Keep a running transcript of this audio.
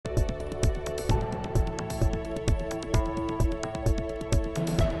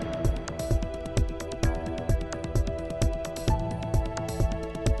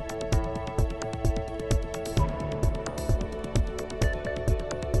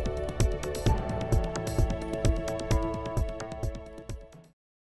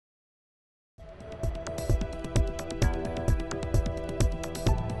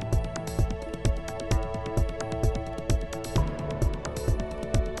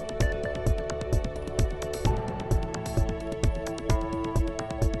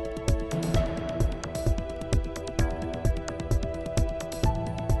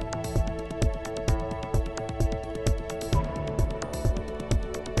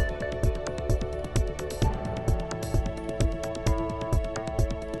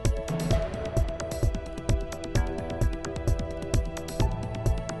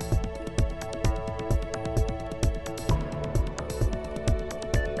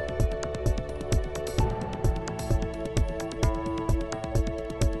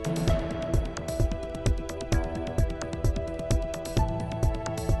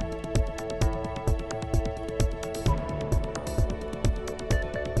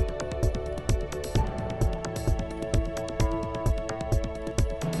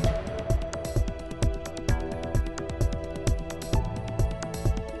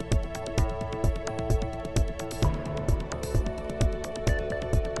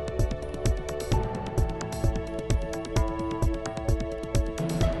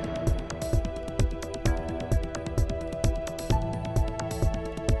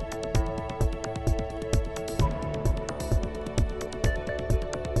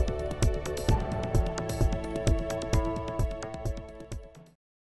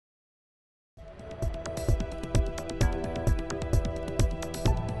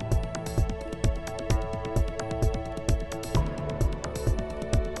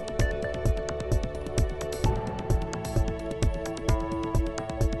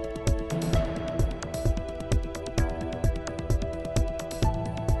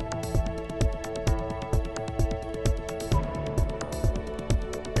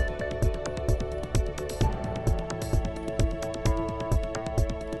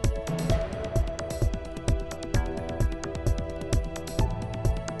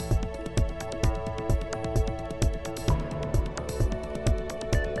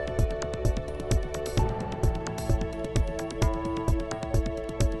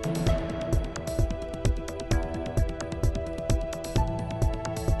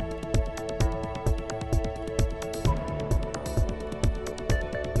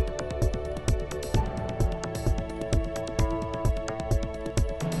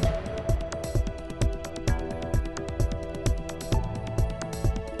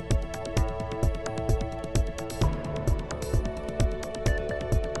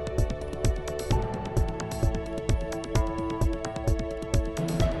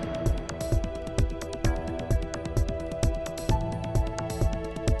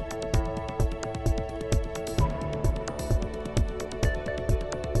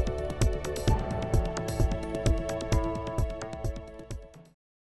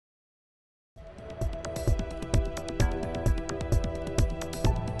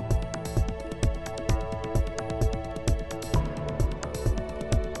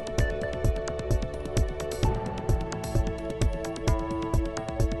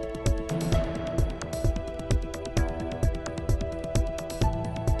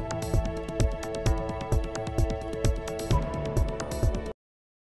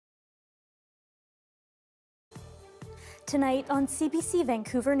tonight on CBC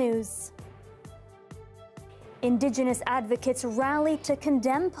Vancouver News. Indigenous advocates rally to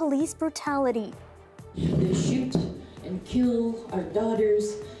condemn police brutality. They shoot and kill our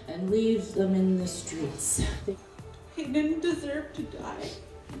daughters and leave them in the streets. He didn't deserve to die.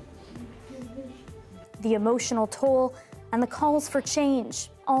 The emotional toll and the calls for change.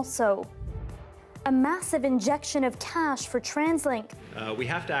 Also, a massive injection of cash for TransLink. We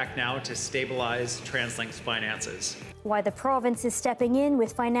have to act now to stabilize TransLink's finances. Why the province is stepping in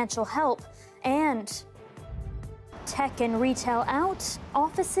with financial help, and tech and retail out,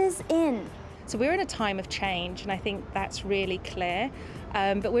 offices in. So we're in a time of change, and I think that's really clear.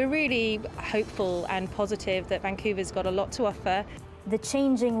 But we're really hopeful and positive that Vancouver's got a lot to offer. The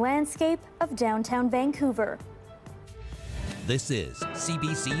changing landscape of downtown Vancouver. This is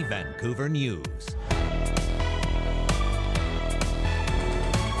CBC Vancouver News.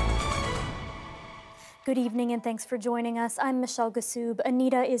 Good evening and thanks for joining us. I'm Michelle Ghoussoub.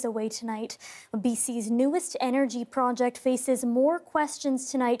 Anita is away tonight. BC's newest energy project faces more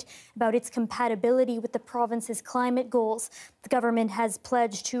questions tonight about its compatibility with the province's climate goals. The government has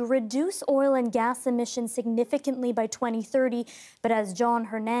pledged to reduce oil and gas emissions significantly by 2030, but as John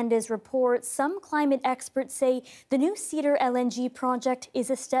Hernandez reports, some climate experts say the new Cedar LNG project is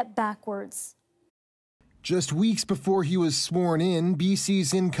a step backwards. Just weeks before he was sworn in,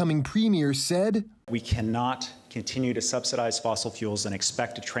 BC's incoming premier said, "We cannot continue to subsidize fossil fuels and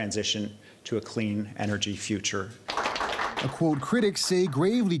expect to transition to a clean energy future." A quote critics say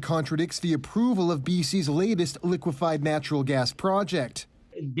gravely contradicts the approval of BC's latest liquefied natural gas project.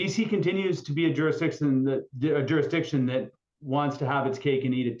 BC continues to be a jurisdiction that wants to have its cake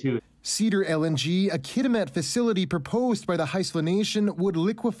and eat it too. Cedar LNG, a Kitimat facility proposed by the Haisla Nation, would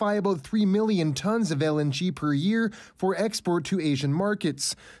liquefy about 3 million tons of LNG per year for export to Asian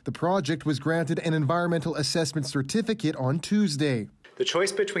markets. The project was granted an environmental assessment certificate on Tuesday. The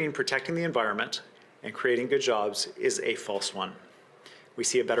choice between protecting the environment and creating good jobs is a false one. We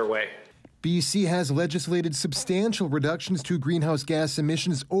see a better way. BC has legislated substantial reductions to greenhouse gas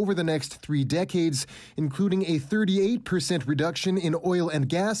emissions over the next 3 decades, including a 38% reduction in oil and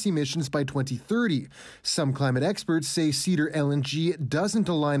gas emissions by 2030. Some climate experts say Cedar LNG doesn't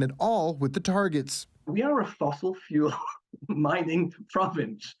align at all with the targets. We are a fossil fuel mining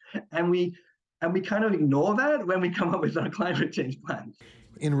province, and we kind of ignore that when we come up with our climate change plans.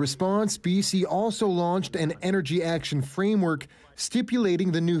 In response, BC also launched an energy action framework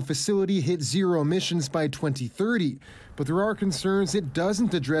stipulating the new facility hit zero emissions by 2030. But there are concerns it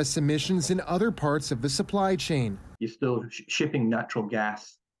doesn't address emissions in other parts of the supply chain. You're still shipping natural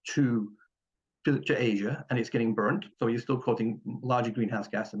gas to Asia, and it's getting burnt, so you're still causing larger greenhouse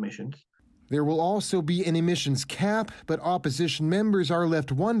gas emissions. There will also be an emissions cap, but opposition members are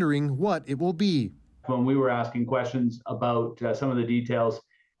left wondering what it will be. When we were asking questions about some of the details,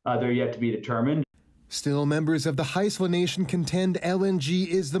 they're yet to be determined. Still, members of the Haisla Nation contend LNG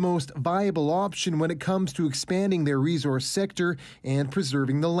is the most viable option when it comes to expanding their resource sector and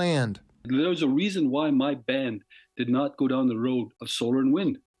preserving the land. There's a reason why my band did not go down the road of solar and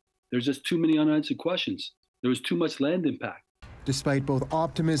wind. There's just too many unanswered questions. There was too much land impact. Despite both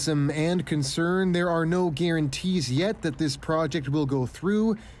optimism and concern, there are no guarantees yet that this project will go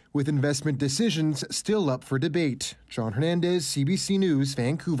through, with investment decisions still up for debate. John Hernandez, CBC News,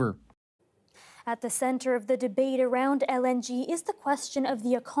 Vancouver. At the center of the debate around LNG is the question of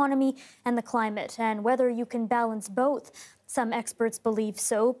the economy and the climate, and whether you can balance both. Some experts believe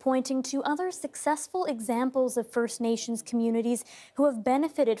so, pointing to other successful examples of First Nations communities who have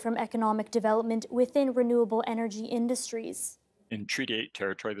benefited from economic development within renewable energy industries. In Treaty 8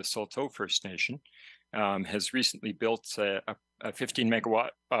 territory, the Saulteaux First Nation has recently built a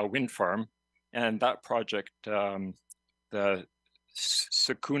 15-megawatt wind farm, and that project, the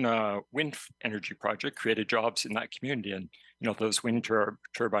Sakuna wind energy project, created jobs in that community, and those wind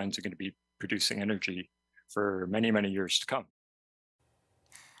turbines are going to be producing energy for many, many years to come.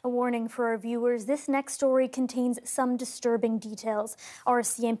 A warning for our viewers, this next story contains some disturbing details.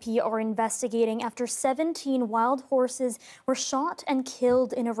 RCMP are investigating after 17 wild horses were shot and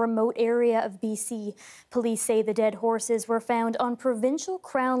killed in a remote area of BC. Police say the dead horses were found on provincial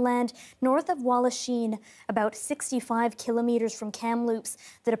Crown land north of Wallachine, about 65 kilometers from Kamloops.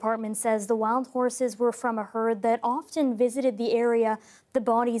 The department says the wild horses were from a herd that often visited the area. The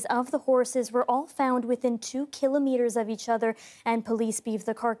bodies of the horses were all found within 2 kilometers of each other, and police believe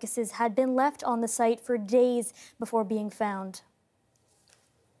the carcasses had been left on the site for days before being found.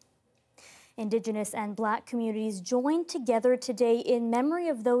 Indigenous and Black communities joined together today in memory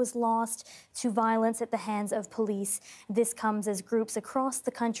of those lost to violence at the hands of police. This comes as groups across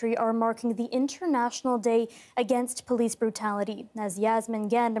the country are marking the International Day Against Police Brutality. As Yasmin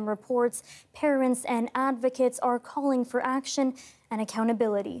Gandam reports, parents and advocates are calling for action and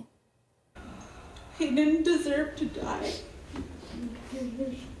accountability. He didn't deserve to die.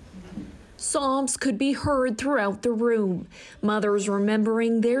 Sobs could be heard throughout the room, mothers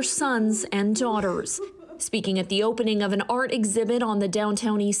remembering their sons and daughters. Speaking at the opening of an art exhibit on the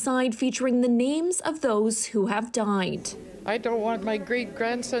downtown east side featuring the names of those who have died. I don't want my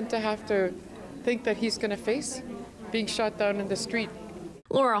great-grandson to have to think that he's going to face being shot down in the street.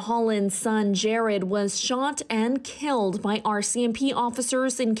 Laura Holland's son, Jared, was shot and killed by RCMP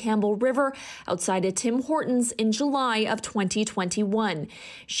officers in Campbell River outside of Tim Hortons in July of 2021.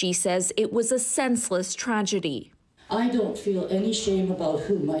 She says it was a senseless tragedy. I don't feel any shame about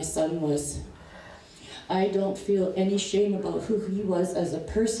who my son was. I don't feel any shame about who he was as a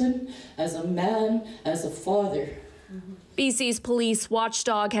person, as a man, as a father. BC's police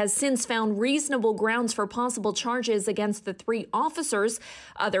watchdog has since found reasonable grounds for possible charges against the 3 officers.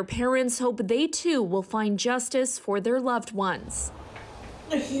 Other parents hope they too will find justice for their loved ones.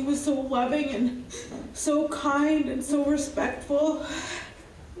 He was so loving and so kind and so respectful.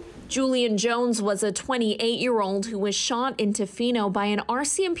 Julian Jones was a 28-year-old who was shot in Tofino by an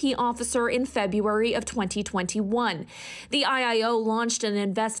RCMP officer in February of 2021. The IIO launched an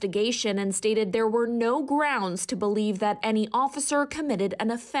investigation and stated there were no grounds to believe that any officer committed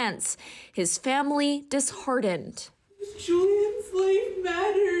an offense. His family disheartened. Julian's life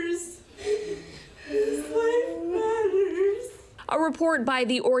matters. His life matters. A report by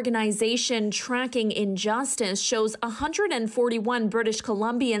the organization Tracking Injustice shows 141 British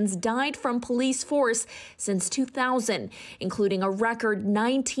Columbians died from police force since 2000, including a record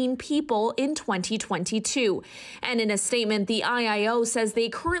 19 people in 2022. And in a statement, the IIO says they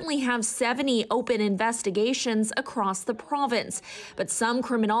currently have 70 open investigations across the province. But some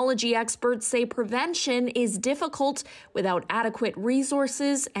criminology experts say prevention is difficult without adequate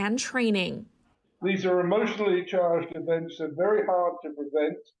resources and training. These are emotionally charged events and very hard to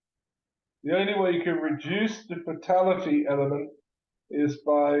prevent. The only way you can reduce the fatality element is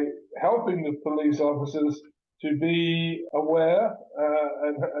by helping the police officers to be aware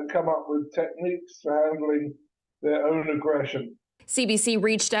and come up with techniques for handling their own aggression. CBC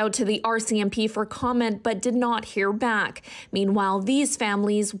reached out to the RCMP for comment but did not hear back. Meanwhile, these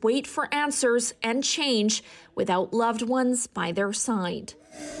families wait for answers and change without loved ones by their side.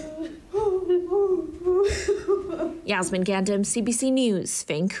 Yasmin Gandam, CBC News,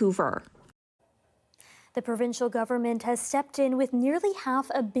 Vancouver. The provincial government has stepped in with nearly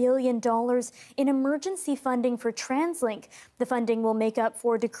 $500 million in emergency funding for TransLink. The funding will make up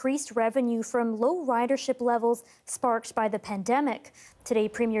for decreased revenue from low ridership levels sparked by the pandemic. Today,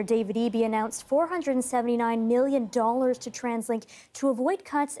 Premier David Eby announced $479 million to TransLink to avoid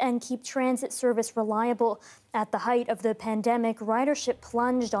cuts and keep transit service reliable. At the height of the pandemic, ridership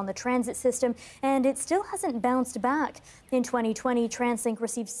plunged on the transit system, and it still hasn't bounced back. In 2020, TransLink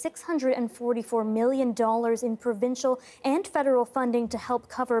received $644 million in provincial and federal funding to help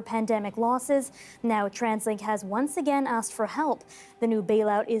cover pandemic losses. Now, TransLink has once again asked for help. The new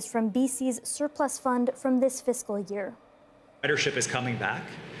bailout is from BC's surplus fund from this fiscal year. Ridership is coming back,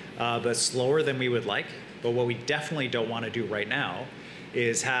 but slower than we would like. But what we definitely don't want to do right now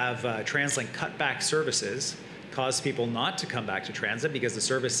is have TransLink cut back services, cause people not to come back to transit because the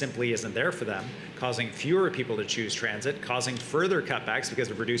service simply isn't there for them, causing fewer people to choose transit, causing further cutbacks because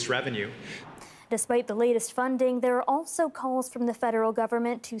of reduced revenue. Despite the latest funding, there are also calls from the federal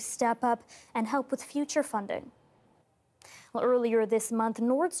government to step up and help with future funding. Well, earlier this month,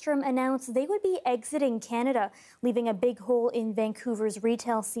 Nordstrom announced they would be exiting Canada, leaving a big hole in Vancouver's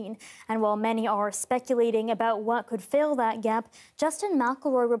retail scene. And while many are speculating about what could fill that gap, Justin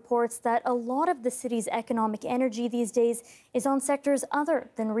McElroy reports that a lot of the city's economic energy these days is on sectors other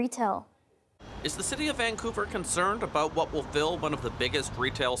than retail. Is the city of Vancouver concerned about what will fill one of the biggest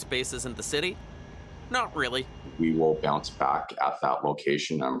retail spaces in the city? Not really. We will bounce back at that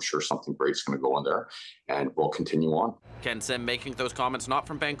location. I'm sure something great's going to go in there, and we'll continue on. Ken Sim making those comments not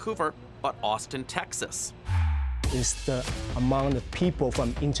from Vancouver, but Austin, Texas. Is the amount of people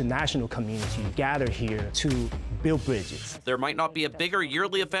from international community gather here to build bridges. There might not be a bigger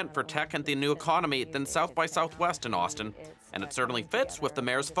yearly event for tech and the new economy than South by Southwest in Austin, and it certainly fits with the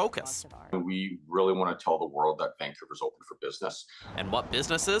mayor's focus. We really want to tell the world that Vancouver's open for business. And what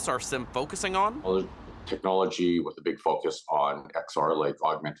businesses are Sim focusing on? Well, technology with a big focus on XR, like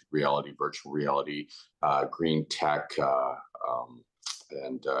augmented reality, virtual reality, green tech,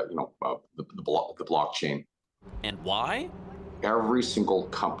 and the blockchain. And why? Every single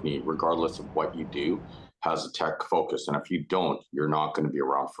company, regardless of what you do, has a tech focus. And if you don't, you're not going to be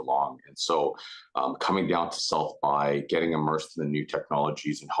around for long. And so coming down to South by, getting immersed in the new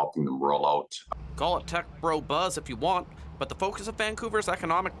technologies and helping them roll out. Call it tech bro buzz if you want, but the focus of Vancouver's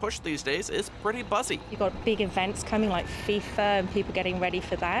economic push these days is pretty buzzy. You've got big events coming like FIFA and people getting ready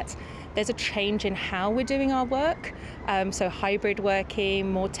for that. There's a change in how we're doing our work, so hybrid working,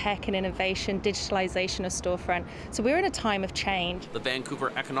 more tech and innovation, digitalization of storefront. So we're in a time of change. The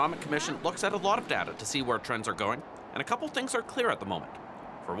Vancouver Economic Commission looks at a lot of data to see where trends are going, and a couple things are clear at the moment.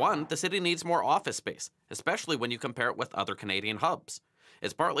 For one, the city needs more office space, especially when you compare it with other Canadian hubs.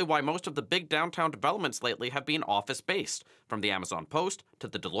 It's partly why most of the big downtown developments lately have been office-based, from the Amazon Post to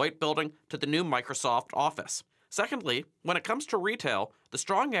the Deloitte building to the new Microsoft office. Secondly, when it comes to retail, the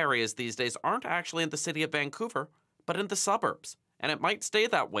strong areas these days aren't actually in the city of Vancouver, but in the suburbs. And it might stay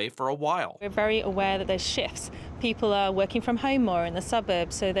that way for a while. We're very aware that there's shifts. People are working from home more in the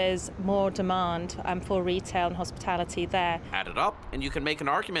suburbs, so there's more demand for retail and hospitality there. Add it up, and you can make an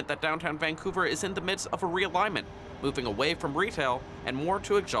argument that downtown Vancouver is in the midst of a realignment, moving away from retail and more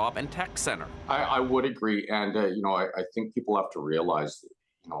to a job and tech center. I would agree. And, I think people have to realize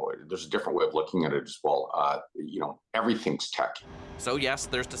there's a different way of looking at it as well. Everything's tech. So yes,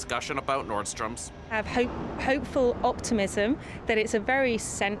 there's discussion about Nordstrom's. I have hopeful optimism that it's a very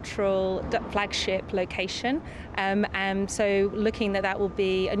central flagship location. And so looking that will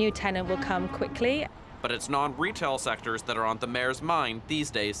be, a new tenant will come quickly. But it's non-retail sectors that are on the mayor's mind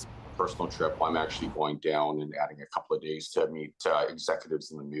these days. Personal trip, I'm actually going down and adding a couple of days to meet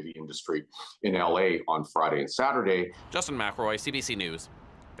executives in the movie industry in LA on Friday and Saturday. Justin McElroy, CBC News,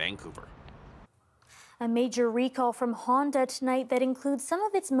 Vancouver. A major recall from Honda tonight that includes some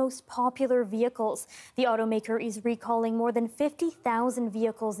of its most popular vehicles. The automaker is recalling more than 50,000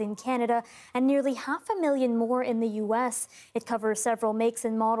 vehicles in Canada and nearly 500,000 more in the U.S. It covers several makes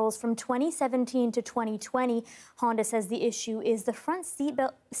and models from 2017 to 2020. Honda says the issue is the front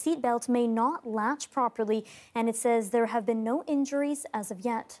seatbelt may not latch properly, and it says there have been no injuries as of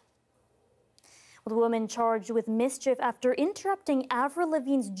yet. The woman charged with mischief after interrupting Avril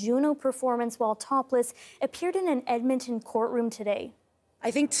Lavigne's Juno performance while topless appeared in an Edmonton courtroom today.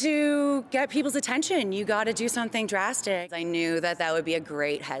 I think to get people's attention, you got to do something drastic. I knew that would be a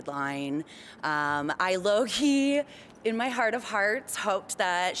great headline. I low-key, in my heart of hearts, hoped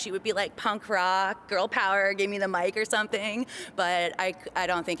that she would be like punk rock, girl power, give me the mic or something, but I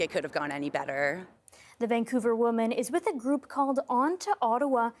don't think it could have gone any better. The Vancouver woman is with a group called On to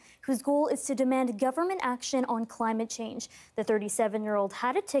Ottawa, whose goal is to demand government action on climate change. The 37-year-old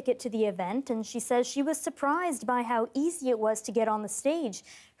had a ticket to the event, and she says she was surprised by how easy it was to get on the stage.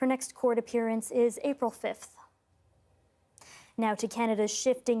 Her next court appearance is April 5th. Now to Canada's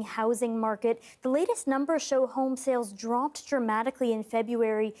shifting housing market. The latest numbers show home sales dropped dramatically in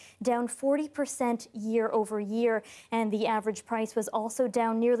February, down 40% year over year. And the average price was also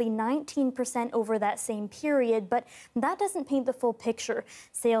down nearly 19% over that same period. But that doesn't paint the full picture.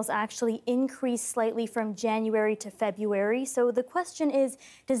 Sales actually increased slightly from January to February. So the question is,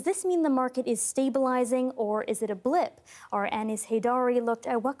 does this mean the market is stabilizing or is it a blip? Our Anis Haydari looked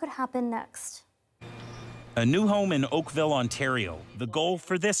at what could happen next. A new home in Oakville, Ontario, the goal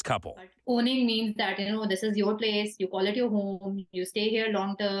for this couple. Owning means that, this is your place, you call it your home, you stay here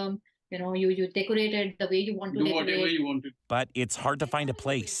long term, you decorate it the way you want to do decorate. whatever you want to. But it's hard to find a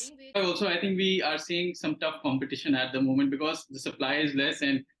place. Also, I think we are seeing some tough competition at the moment because the supply is less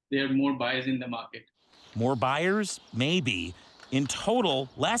and there are more buyers in the market. More buyers? Maybe. In total,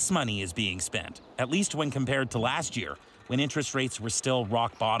 less money is being spent, at least when compared to last year, when interest rates were still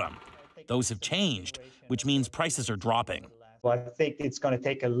rock bottom. Those have changed, which means prices are dropping. Well, I think it's going to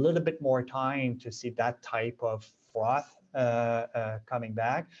take a little bit more time to see that type of froth coming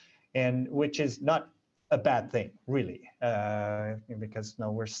back, and which is not a bad thing, really, because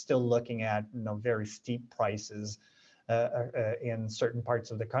we're still looking at very steep prices in certain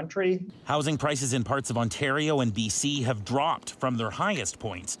parts of the country. Housing prices in parts of Ontario and BC have dropped from their highest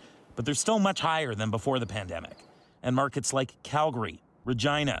points, but they're still much higher than before the pandemic. And markets like Calgary,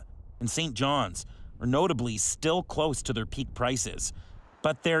 Regina, and St. John's are notably still close to their peak prices.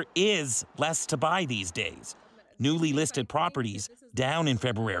 But there is less to buy these days. Newly listed properties down in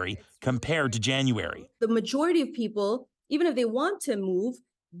February compared to January. The majority of people, even if they want to move,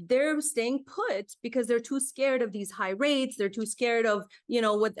 they're staying put because they're too scared of these high rates. They're too scared of,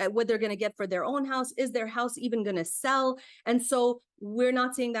 what they're going to get for their own house. Is their house even going to sell? And so we're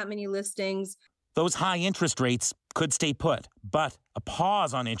not seeing that many listings. Those high interest rates could stay put, but a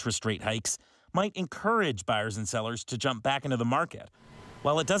pause on interest rate hikes might encourage buyers and sellers to jump back into the market.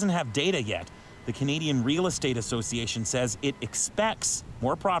 While it doesn't have data yet, the Canadian Real Estate Association says it expects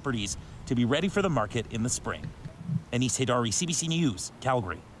more properties to be ready for the market in the spring. Anis Haidari, CBC News,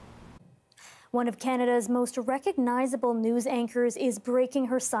 Calgary. One of Canada's most recognizable news anchors is breaking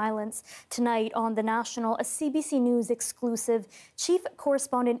her silence. Tonight on The National, a CBC News exclusive, Chief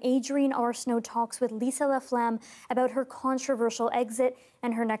Correspondent Adrienne Arsenault talks with Lisa Laflamme about her controversial exit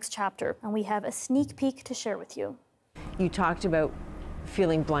and her next chapter. And we have a sneak peek to share with you. You talked about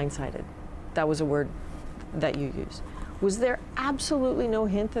feeling blindsided. That was a word that you used. Was there absolutely no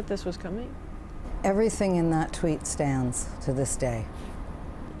hint that this was coming? Everything in that tweet stands to this day.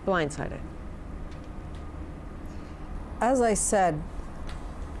 Blindsided. As I said,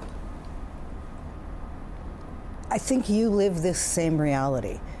 I think you live this same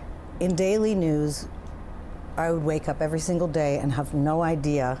reality. In daily news, I would wake up every single day and have no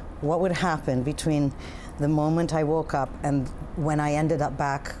idea what would happen between the moment I woke up and when I ended up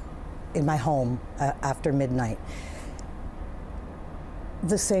back in my home after midnight.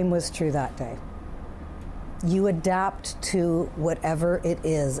 The same was true that day. You adapt to whatever it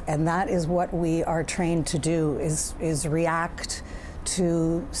is, and that is what we are trained to do, is react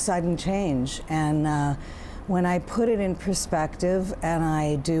to sudden change. And when I put it in perspective, and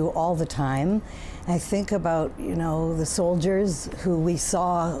I do all the time, I think about, you know, the soldiers who we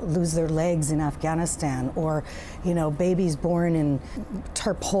saw lose their legs in Afghanistan, or, you know, babies born in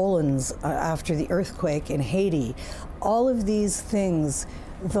tarpaulins after the earthquake in Haiti. All of these things,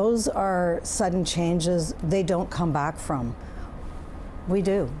 those are sudden changes they don't come back from. We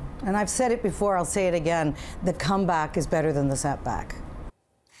do. And I've said it before, I'll say it again, the comeback is better than the setback.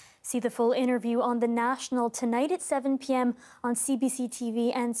 See the full interview on The National tonight at 7 p.m. on CBC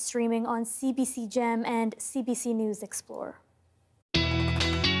TV and streaming on CBC Gem and CBC News Explore.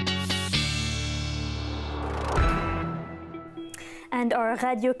 And our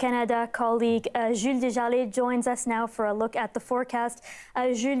Radio-Canada colleague, Jules Desjardins, joins us now for a look at the forecast.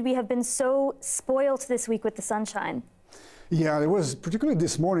 Jules, we have been so spoiled this week with the sunshine. Yeah, it was, particularly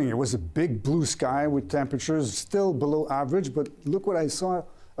this morning, it was a big blue sky with temperatures still below average, but look what I saw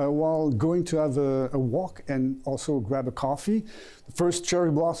while going to have a walk and also grab a coffee. The first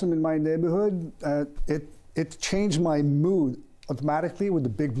cherry blossom in my neighborhood, it changed my mood automatically with the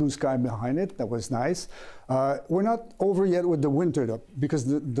big blue sky behind it. That was nice. We're not over yet with the winter though, because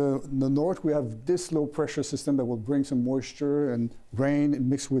the north we have this low pressure system that will bring some moisture and rain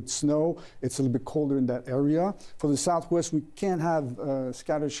mixed with snow. It's a little bit colder in that area. For the southwest, we can have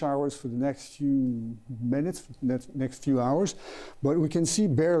scattered showers for the next few minutes, next few hours, but we can see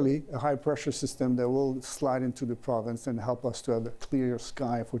barely a high pressure system that will slide into the province and help us to have a clear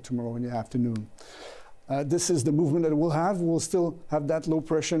sky for tomorrow in the afternoon. This is the movement that we'll have. We'll still have that low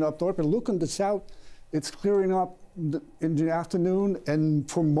pressure up north, but look on the south, it's clearing up in the afternoon, and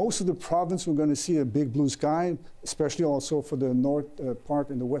for most of the province, we're going to see a big blue sky, especially also for the north part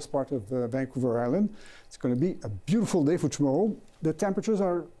and the west part of Vancouver Island. It's going to be a beautiful day for tomorrow. The temperatures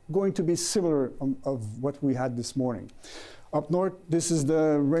are going to be similar of what we had this morning. Up north, this is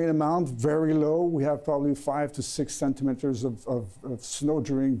the rain amount, very low. We have probably 5 to 6 centimeters of snow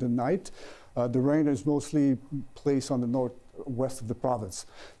during the night. The rain is mostly placed on the northwest of the province.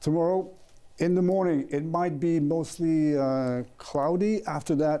 Tomorrow, in the morning, it might be mostly cloudy.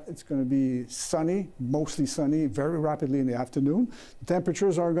 After that, it's going to be sunny, mostly sunny, very rapidly in the afternoon. The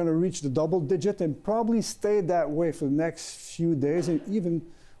temperatures are going to reach the double digit and probably stay that way for the next few days. And even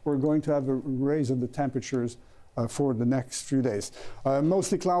we're going to have a raise of the temperatures for the next few days.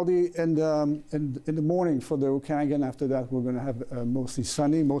 Mostly cloudy and in the morning for the Okanagan. After that, we're going to have mostly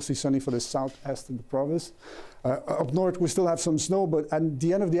sunny for the southeast of the province. Up north, we still have some snow, but at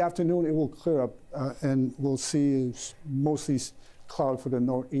the end of the afternoon, it will clear up and we'll see mostly cloud for the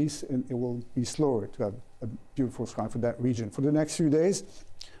northeast, and it will be slower to have a beautiful sky for that region. For the next few days,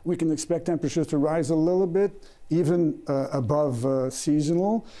 we can expect temperatures to rise a little bit, even above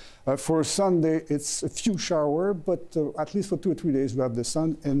seasonal. For Sunday, it's a few showers, but at least for 2 or 3 days, we have the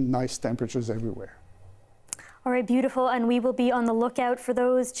sun and nice temperatures everywhere. All right, beautiful, and we will be on the lookout for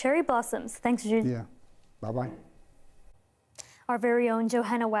those cherry blossoms. Thanks, Jules. Yeah, bye-bye. Our very own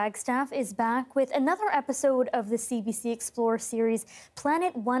Johanna Wagstaff is back with another episode of the CBC Explore series,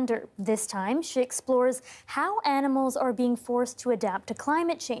 Planet Wonder. This time, she explores how animals are being forced to adapt to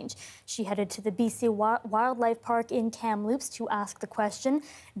climate change. She headed to the BC Wildlife Park in Kamloops to ask the question,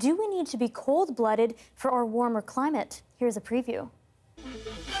 do we need to be cold-blooded for our warmer climate? Here's a preview.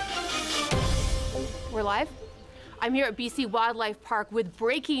 We're live? I'm here at BC Wildlife Park with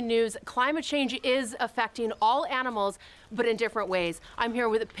breaking news. Climate change is affecting all animals, but in different ways. I'm here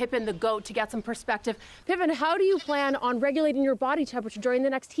with Pippin the goat to get some perspective. Pippin, how do you plan on regulating your body temperature during the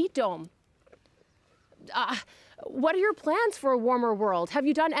next heat dome? What are your plans for a warmer world? Have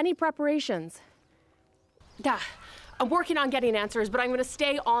you done any preparations? I'm working on getting answers, but I'm going to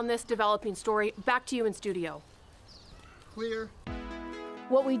stay on this developing story. Back to you in studio. Clear.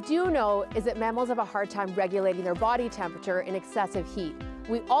 What we do know is that mammals have a hard time regulating their body temperature in excessive heat.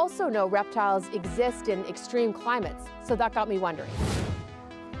 We also know reptiles exist in extreme climates, so that got me wondering.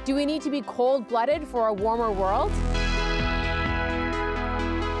 Do we need to be cold-blooded for a warmer world?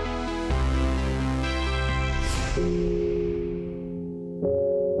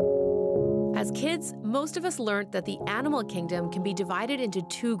 As kids, most of us learned that the animal kingdom can be divided into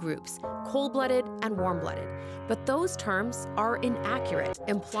two groups, cold-blooded and warm-blooded. But those terms are inaccurate,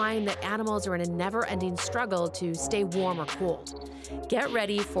 implying that animals are in a never-ending struggle to stay warm or cold. Get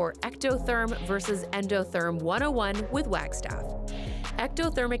ready for Ectotherm versus Endotherm 101 with Wagstaff.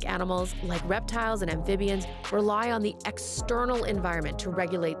 Ectothermic animals, like reptiles and amphibians, rely on the external environment to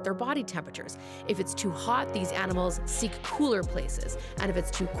regulate their body temperatures. If it's too hot, these animals seek cooler places, and if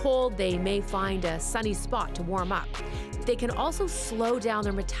it's too cold, they may find a sunny spot to warm up. They can also slow down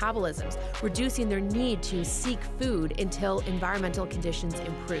their metabolisms, reducing their need to seek food until environmental conditions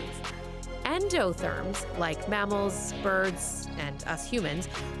improve. Endotherms, like mammals, birds, and us humans,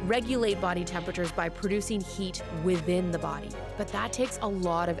 regulate body temperatures by producing heat within the body. But that takes a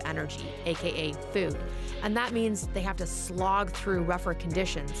lot of energy, aka food. And that means they have to slog through rougher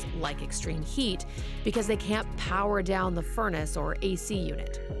conditions, like extreme heat, because they can't power down the furnace or AC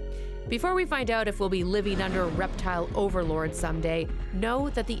unit. Before we find out if we'll be living under reptile overlords someday, know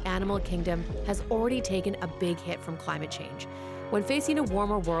that the animal kingdom has already taken a big hit from climate change. When facing a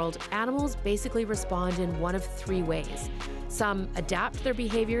warmer world, animals basically respond in one of three ways. Some adapt their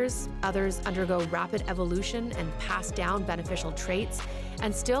behaviors, others undergo rapid evolution and pass down beneficial traits,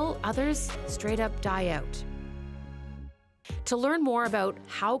 and still others straight up die out. To learn more about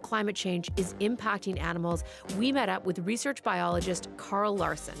how climate change is impacting animals, we met up with research biologist Carl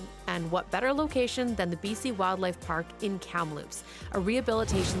Larson. And what better location than the BC Wildlife Park in Kamloops, a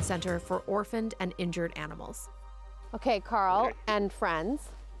rehabilitation center for orphaned and injured animals. Okay, Carl and friends,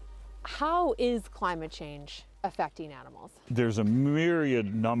 how is climate change affecting animals? There's a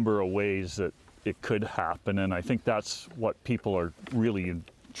myriad number of ways that it could happen, and I think that's what people are really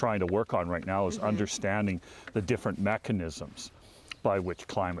trying to work on right now is understanding the different mechanisms by which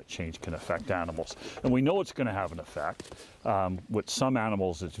climate change can affect animals. And we know it's going to have an effect. With some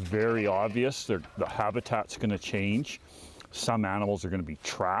animals, it's very obvious. The habitat's going to change. Some animals are going to be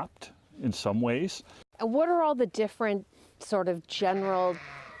trapped in some ways. And what are all the different sort of general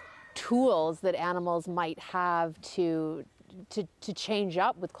tools that animals might have to change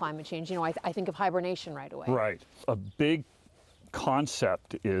up with climate change? You know, I think of hibernation right away. Right. A big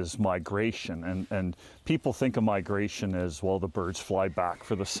concept is migration, and people think of migration as, well, the birds fly back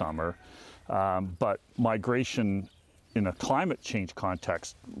for the summer, but migration in a climate change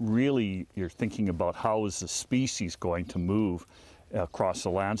context, really you're thinking about how is the species going to move across the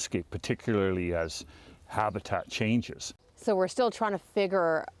landscape, particularly as habitat changes. So we're still trying to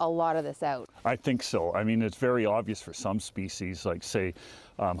figure a lot of this out. I think so. I mean, it's very obvious for some species, like say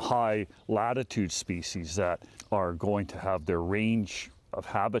high latitude species that are going to have their range of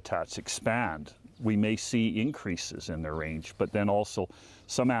habitats expand. We may see increases in their range, but then also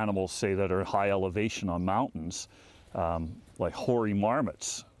some animals, say, that are high elevation on mountains, like hoary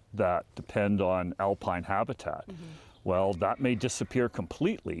marmots that depend on alpine habitat. Well, that may disappear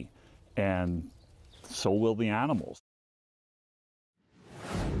completely, and so will the animals.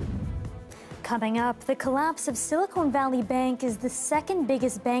 Coming up, the collapse of Silicon Valley Bank is the second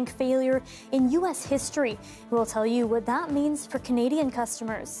biggest bank failure in U.S. history. We'll tell you what that means for Canadian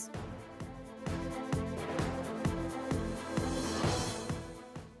customers.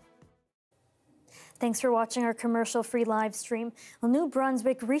 Thanks for watching our commercial-free live stream. Well, New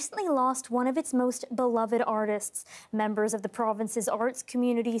Brunswick recently lost one of its most beloved artists. Members of the province's arts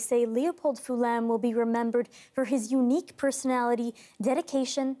community say Leopold Foulem will be remembered for his unique personality,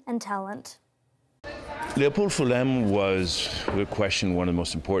 dedication, and talent. Leopold Foulem was, without question, one of the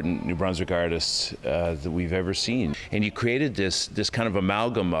most important New Brunswick artists that we've ever seen. And he created this kind of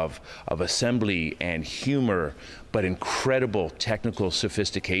amalgam of assembly and humor, but incredible technical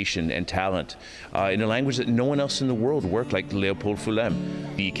sophistication and talent in a language that no one else in the world worked like Leopold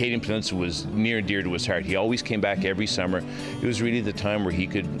Foulem. The Acadian Peninsula was near and dear to his heart. He always came back every summer. It was really the time where he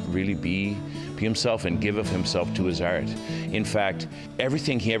could really be himself and give of himself to his art. In fact,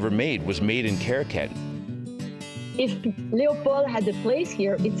 everything he ever made was made in Caracat. if Leopold had a place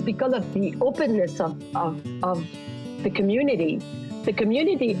here, it's because of the openness of the community. The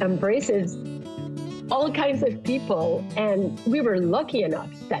community embraces all kinds of people, and we were lucky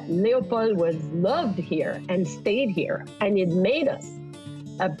enough that Leopold was loved here and stayed here, and it made us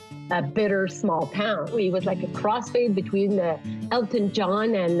a better small town. It was like a crossfade between Elton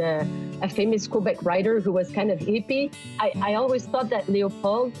John and a famous Quebec writer who was kind of hippie. I always thought that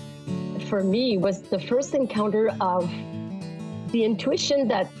Leopold, for me, was the first encounter of the intuition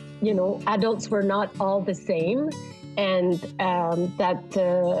that, you know, adults were not all the same, and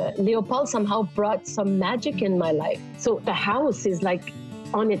that Leopold somehow brought some magic in my life. So the house is like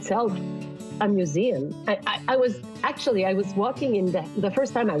on itself a museum. I was walking in the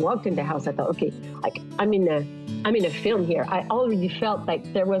first time I walked in the house, I thought, okay, like I'm in a film here. I already felt like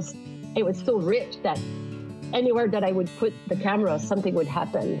it was so rich that anywhere that I would put the camera, something would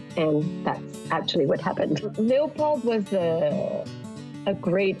happen, and that's actually what happened. Leopold was a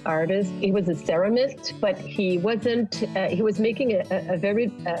great artist. He was a ceramist, but he wasn't. He was making a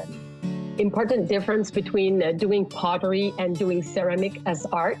very important difference between doing pottery and doing ceramic as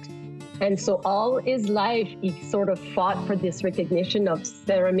art. And so all his life, he sort of fought for this recognition of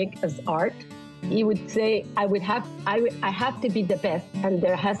ceramic as art. He would say, I have to be the best, and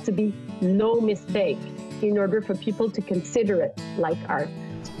there has to be no mistake in order for people to consider it like art.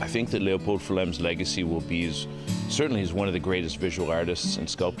 I think that Leopold Fullem's legacy will be certainly as one of the greatest visual artists and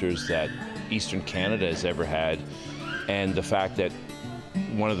sculptors that Eastern Canada has ever had. And the fact that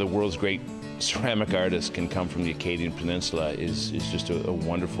one of the world's great ceramic artists can come from the Acadian Peninsula is just a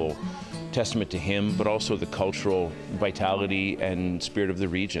wonderful testament to him, but also the cultural vitality and spirit of the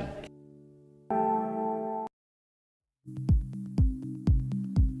region.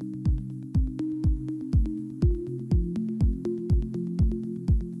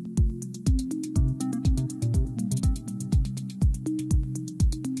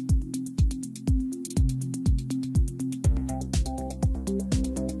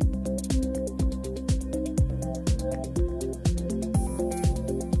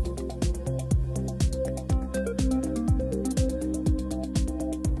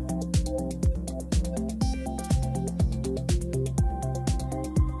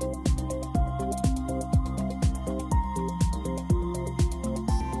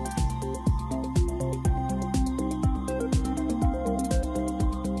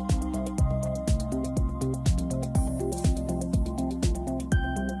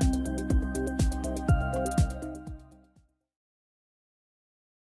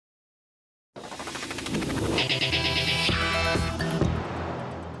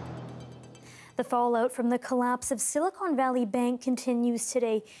 The fallout from the collapse of Silicon Valley Bank continues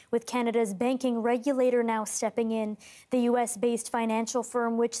today, with Canada's banking regulator now stepping in. The U.S.-based financial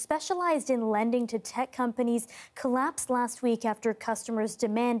firm, which specialized in lending to tech companies, collapsed last week after customers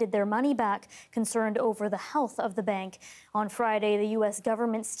demanded their money back, concerned over the health of the bank. On Friday, the U.S.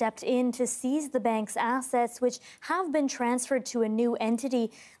 government stepped in to seize the bank's assets, which have been transferred to a new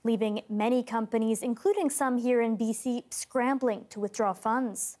entity, leaving many companies, including some here in BC, scrambling to withdraw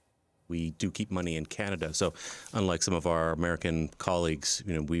funds. We do keep money in Canada, so unlike some of our American colleagues,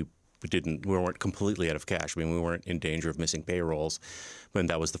 you know, we weren't completely out of cash. I mean, we weren't in danger of missing payrolls, but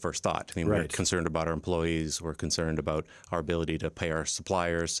that was the first thought. I mean, we're concerned about our employees, we're concerned about our ability to pay our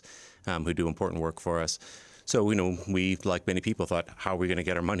suppliers who do important work for us. So, you know, we, like many people, thought, how are we going to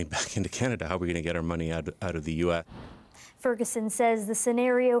get our money back into Canada? How are we going to get our money out of the U.S.? Ferguson says the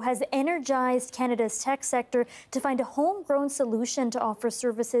scenario has energized Canada's tech sector to find a homegrown solution to offer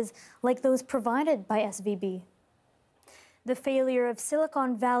services like those provided by SVB. The failure of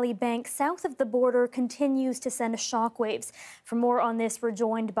Silicon Valley Bank south of the border continues to send shockwaves. For more on this, we're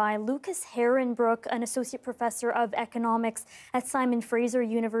joined by Lucas Herrenbrook, an associate professor of economics at Simon Fraser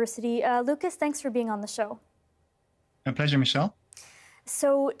University. Lucas, thanks for being on the show. My pleasure, Michelle.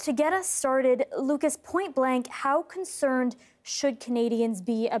 So to get us started, Lucas, point blank, how concerned should Canadians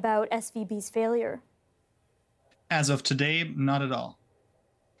be about SVB's failure? As of today, not at all.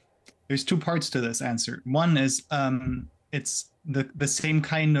 There's two parts to this answer. One is it's the same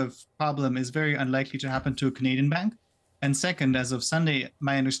kind of problem is very unlikely to happen to a Canadian bank. And second, as of Sunday,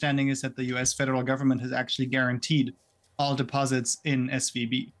 my understanding is that the US federal government has actually guaranteed all deposits in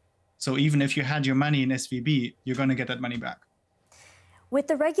SVB. So even if you had your money in SVB, you're going to get that money back. With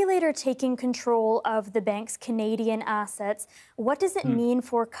the regulator taking control of the bank's Canadian assets, what does it mean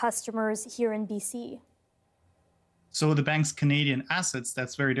for customers here in BC? So the bank's Canadian assets,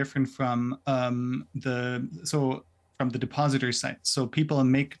 that's very different from the depositor side. So people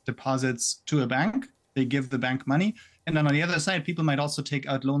make deposits to a bank, they give the bank money, And then on the other side, people might also take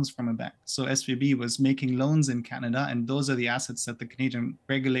out loans from a bank. So SVB was making loans in Canada, and those are the assets that the Canadian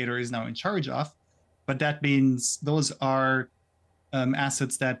regulator is now in charge of. But that means those are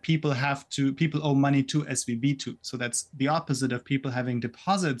assets that people owe money to SVB to. So that's the opposite of people having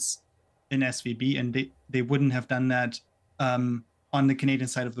deposits in SVB, and they wouldn't have done that on the Canadian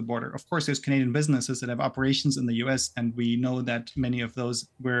side of the border. Of course, there's Canadian businesses that have operations in the US, and we know that many of those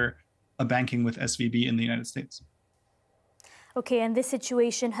were banking with SVB in the United States. Okay, and this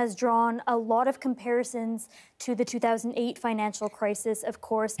situation has drawn a lot of comparisons to the 2008 financial crisis, of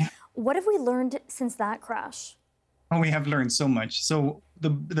course. What have we learned since that crash? Oh, we have learned so much. So the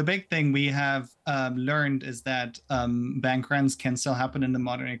big thing we have learned is that bank runs can still happen in the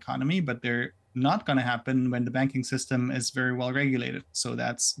modern economy, but they're not going to happen when the banking system is very well regulated. So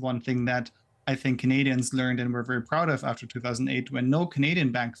that's one thing that I think Canadians learned and were very proud of after 2008, when no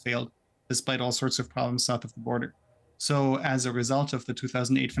Canadian bank failed, despite all sorts of problems south of the border. So as a result of the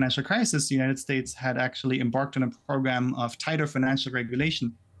 2008 financial crisis, the United States had actually embarked on a program of tighter financial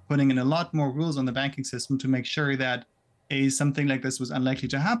regulation, putting in a lot more rules on the banking system to make sure that A, something like this was unlikely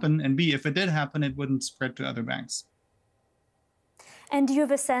to happen, and B, if it did happen, it wouldn't spread to other banks. And do you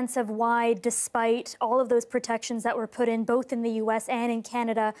have a sense of why, despite all of those protections that were put in both in the US and in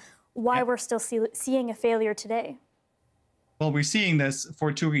Canada, why we're still seeing a failure today? Well, we're seeing this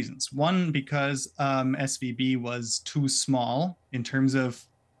for two reasons. One, because SVB was too small in terms of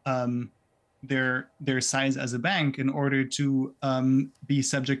their size as a bank in order to be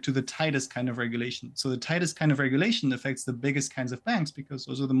subject to the tightest kind of regulation. So the tightest kind of regulation affects the biggest kinds of banks, because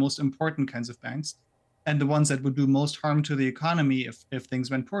those are the most important kinds of banks and the ones that would do most harm to the economy if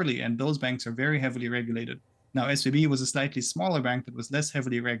things went poorly. And those banks are very heavily regulated. Now, SVB was a slightly smaller bank that was less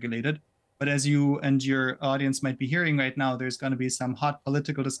heavily regulated. But as you and your audience might be hearing right now, there's going to be some hot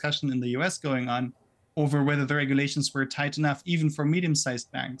political discussion in the US going on over whether the regulations were tight enough, even for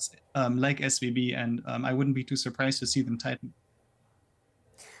medium-sized banks like SVB, and I wouldn't be too surprised to see them tighten.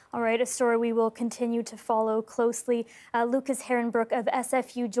 All right, a story we will continue to follow closely. Lucas Herrenbrook of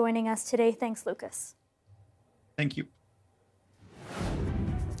SFU joining us today. Thanks, Lucas. Thank you.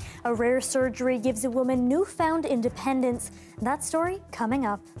 A rare surgery gives a woman newfound independence. That story coming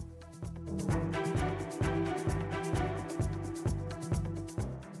up.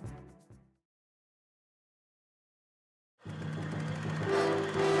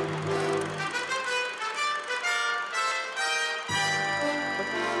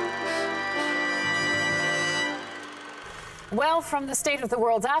 Well, from the state of the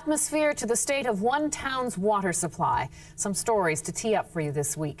world's atmosphere to the state of one town's water supply, some stories to tee up for you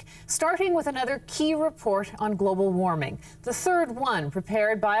this week. Starting with another key report on global warming, the third one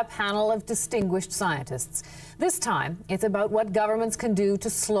prepared by a panel of distinguished scientists. This time, it's about what governments can do to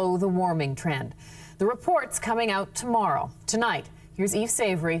slow the warming trend. The report's coming out tomorrow. Tonight, here's Eve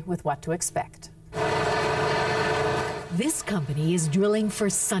Savory with what to expect. This company is drilling for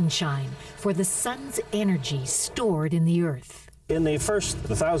sunshine, for the sun's energy stored in the earth. In the first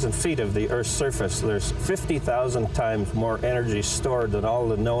 1,000 feet of the Earth's surface, there's 50,000 times more energy stored than all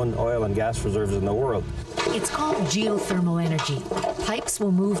the known oil and gas reserves in the world. It's called geothermal energy. Pipes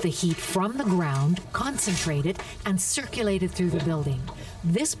will move the heat from the ground, concentrate it, and circulate it through the building.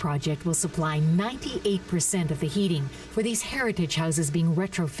 This project will supply 98% of the heating for these heritage houses being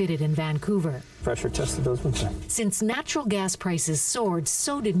retrofitted in Vancouver. Pressure tested those ones. Since natural gas prices soared,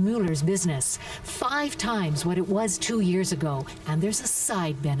 so did Mueller's business, 5 times what it was 2 years ago, and there's a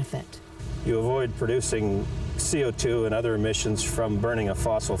side benefit. You avoid producing CO2 and other emissions from burning a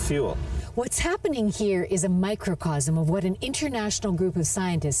fossil fuel. What's happening here is a microcosm of what an international group of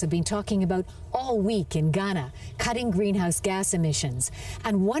scientists have been talking about all week in Ghana, cutting greenhouse gas emissions.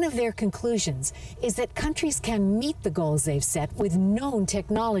 And one of their conclusions is that countries can meet the goals they've set with known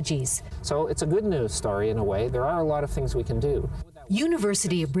technologies. So it's a good news story in a way. There are a lot of things we can do.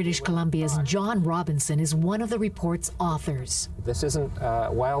 University of British Columbia's John Robinson is one of the report's authors. This isn't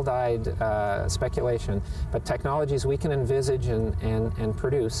wild-eyed speculation, but technologies we can envisage and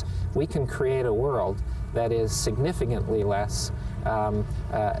produce, we can create a world that is significantly less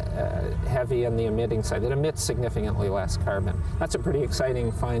heavy on the emitting side. It emits significantly less carbon. That's a pretty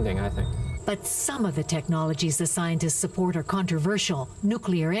exciting finding, I think. But some of the technologies the scientists support are controversial,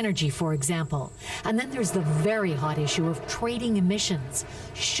 nuclear energy, for example. And then there's the very hot issue of trading emissions.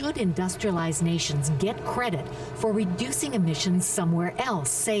 Should industrialized nations get credit for reducing emissions somewhere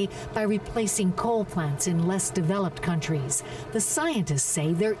else, say by replacing coal plants in less developed countries? The scientists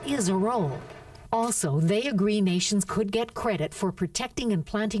say there is a role. Also, they agree nations could get credit for protecting and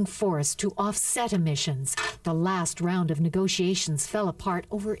planting forests to offset emissions. The last round of negotiations fell apart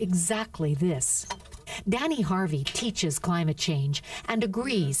over exactly this. Danny Harvey teaches climate change and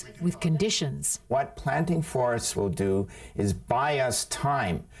agrees with conditions. What planting forests will do is buy us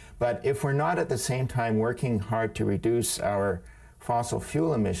time. But if we're not at the same time working hard to reduce our fossil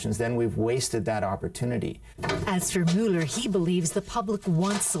fuel emissions, then we've wasted that opportunity. As for Mueller, he believes the public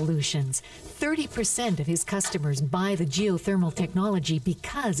wants solutions. 30% of his customers buy the geothermal technology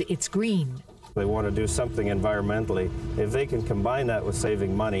because it's green. They want to do something environmentally. If they can combine that with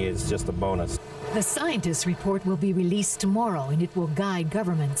saving money, it's just a bonus. The scientists' report will be released tomorrow, and it will guide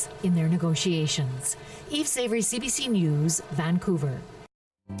governments in their negotiations. Eve Savory, CBC News, Vancouver.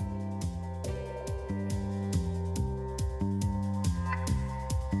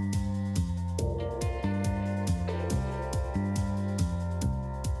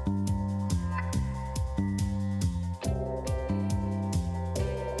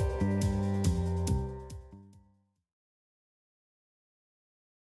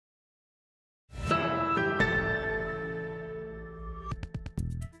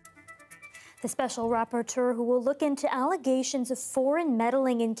 The special rapporteur who will look into allegations of foreign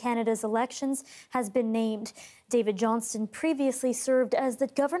meddling in Canada's elections has been named. David Johnston previously served as the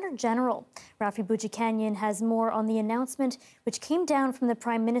Governor General. Rafi Boudjikanian has more on the announcement, which came down from the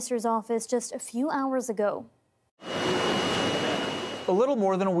Prime Minister's office just a few hours ago. A little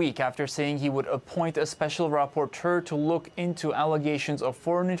more than a week after saying he would appoint a special rapporteur to look into allegations of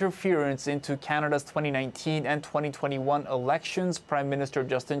foreign interference into Canada's 2019 and 2021 elections, Prime Minister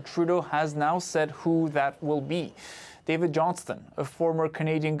Justin Trudeau has now said who that will be. David Johnston, a former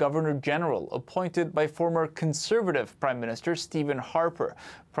Canadian Governor General appointed by former Conservative Prime Minister Stephen Harper.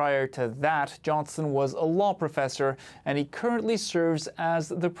 Prior to that, Johnston was a law professor, and he currently serves as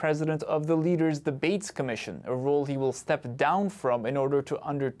the president of the Leaders Debates Commission, a role he will step down from in order to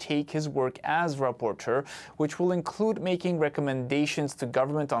undertake his work as rapporteur, which will include making recommendations to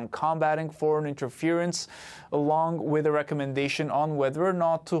government on combating foreign interference, along with a recommendation on whether or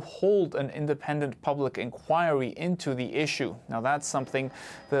not to hold an independent public inquiry into the issue. Now, that's something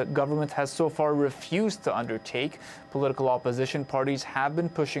the government has so far refused to undertake. Political opposition parties have been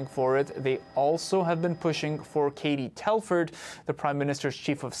pushing for it. They also have been pushing for Katie Telford, the Prime Minister's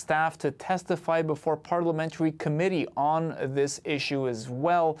Chief of Staff, to testify before parliamentary committee on this issue as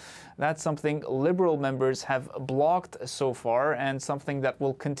well. That's something Liberal members have blocked so far, and something that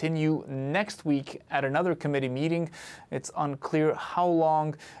will continue next week at another committee meeting. It's unclear how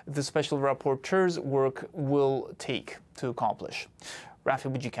long the special rapporteur's work will take to accomplish.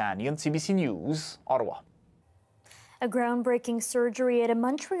 Rafi Boudjikanian, CBC News, Ottawa. A groundbreaking surgery at a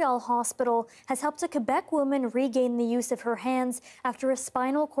Montreal hospital has helped a Quebec woman regain the use of her hands after a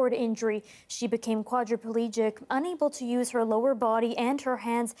spinal cord injury. She became quadriplegic, unable to use her lower body and her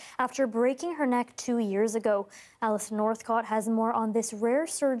hands after breaking her neck 2 years ago. Alison Northcott has more on this rare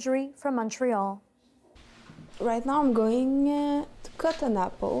surgery from Montreal. Right now I'm going to cut an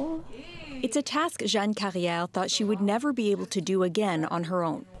apple. It's a task Jeanne Carrière thought she would never be able to do again on her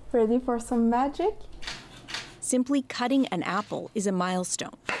own. Ready for some magic? Simply cutting an apple is a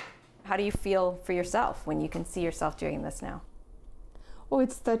milestone. How do you feel for yourself when you can see yourself doing this now? Oh,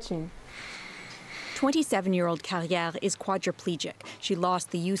 it's touching. 27-year-old Carrière is quadriplegic. She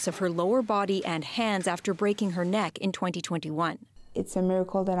lost the use of her lower body and hands after breaking her neck in 2021. It's a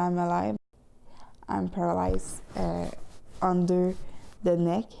miracle that I'm alive. I'm paralyzed under the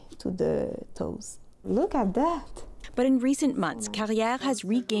neck to the toes. Look at that. But in recent months, Carrière has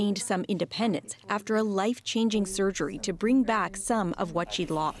regained some independence after a life-changing surgery to bring back some of what she'd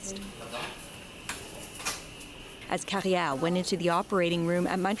lost. As Carrière went into the operating room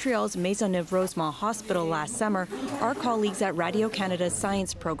at Montreal's Maisonneuve-Rosemont Hospital last summer, our colleagues at Radio-Canada's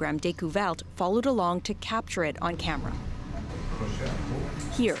science program Découverte followed along to capture it on camera.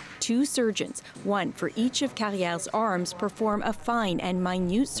 Here, two surgeons, one for each of Carrière's arms, perform a fine and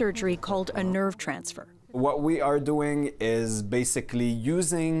minute surgery called a nerve transfer. What we are doing is basically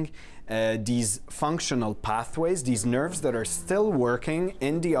using these functional pathways, these nerves that are still working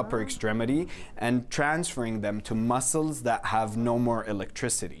in the upper extremity, and transferring them to muscles that have no more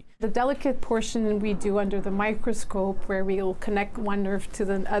electricity. The delicate portion we do under the microscope, where we'll connect one nerve to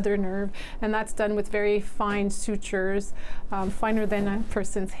the other nerve, and that's done with very fine sutures, finer than a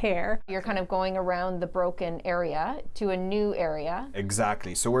person's hair. You're kind of going around the broken area to a new area.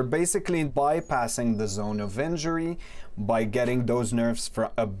 Exactly. So we're basically bypassing the zone of injury by getting those nerves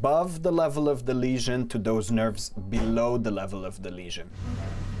from above the level of the lesion to those nerves below the level of the lesion.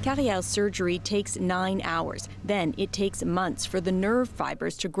 Carrière's surgery takes 9 hours. Then it takes months for the nerve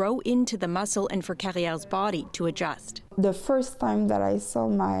fibers to grow into the muscle and for Carrière's body to adjust. The first time that I saw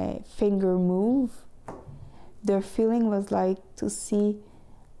my finger move, the feeling was like to see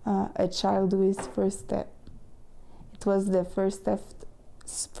a child with first step. It was the first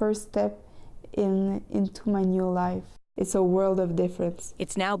step into my new life. It's a world of difference.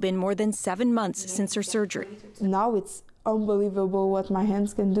 It's now been more than 7 months since her surgery. Now it's unbelievable what my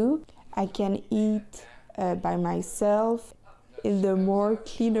hands can do. I can eat by myself in the more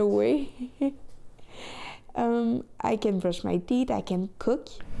cleaner way. I can brush my teeth, I can cook.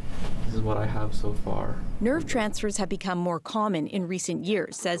 This is what I have so far. Nerve transfers have become more common in recent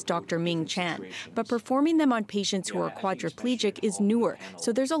years, says Dr. Ming Chan. But performing them on patients who are quadriplegic is newer,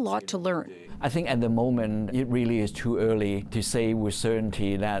 so there's a lot to learn. I think at the moment, it really is too early to say with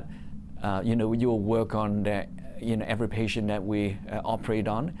certainty that, you'll work on the, every patient that we operate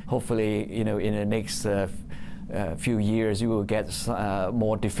on. Hopefully, in the next few years, you will get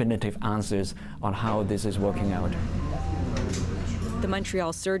more definitive answers on how this is working out. The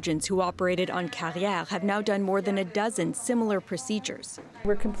Montreal surgeons who operated on Carrière have now done more than a dozen similar procedures.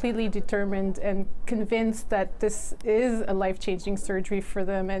 We're completely determined and convinced that this is a life-changing surgery for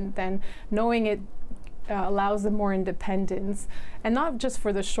them, and then knowing it allows them more independence, and not just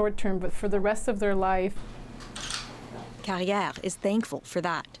for the short term, but for the rest of their life. Carrière is thankful for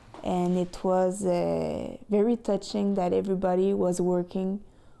that. And it was very touching that everybody was working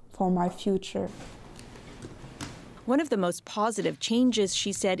for my future. One of the most positive changes,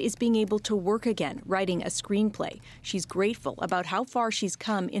 she said, is being able to work again, writing a screenplay. She's grateful about how far she's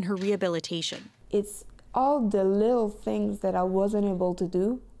come in her rehabilitation. It's all the little things that I wasn't able to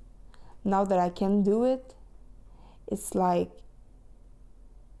do. Now that I can do it, it's like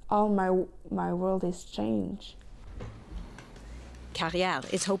all my world has changed.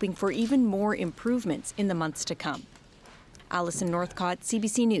 Carrière is hoping for even more improvements in the months to come. Alison Northcott,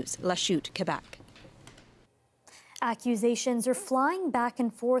 CBC News, La Chute, Quebec. Accusations are flying back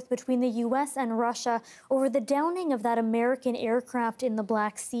and forth between the U.S. and Russia over the downing of that American aircraft in the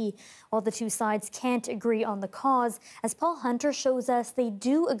Black Sea. While the two sides can't agree on the cause, as Paul Hunter shows us, they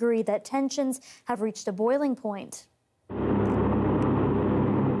do agree that tensions have reached a boiling point.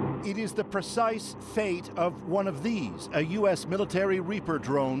 It is the precise fate of one of these, a U.S. military Reaper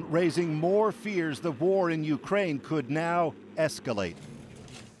drone, raising more fears the war in Ukraine could now escalate.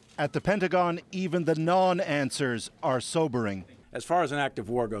 At the Pentagon, even the non-answers are sobering. As far as an active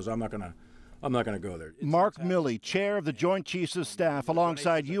war goes, I'm not going to go there. Mark Milley, chair of the Joint Chiefs of Staff,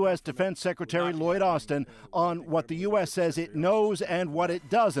 alongside U.S. Defense Secretary Lloyd Austin, on what the U.S. says it knows and what it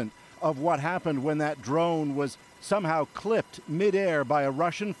doesn't of what happened when that drone was somehow clipped midair by a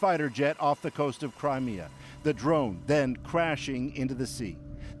Russian fighter jet off the coast of Crimea. The drone then crashing into the sea.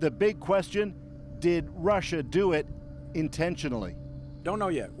 The big question, did Russia do it intentionally? Don't know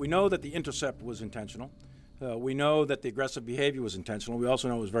yet. We know that the intercept was intentional. We know that the aggressive behavior was intentional. We also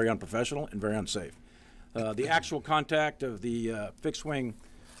know it was very unprofessional and very unsafe. The actual contact of the fixed-wing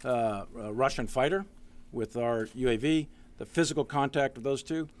Russian fighter with our UAV, the physical contact of those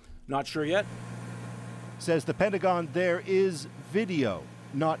two, not sure yet. Says the Pentagon there is video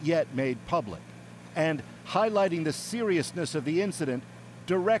not yet made public. And highlighting the seriousness of the incident,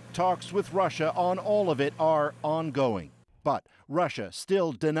 direct talks with Russia on all of it are ongoing. But Russia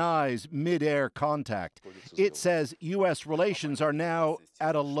still denies mid-air contact. It says U.S. relations are now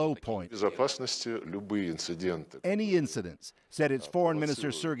at a low point. Any incidents, said its Foreign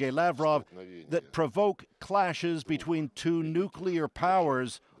Minister Sergei Lavrov, that provoke clashes between two nuclear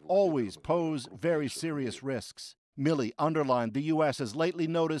powers always pose very serious risks. Milley underlined the U.S. has lately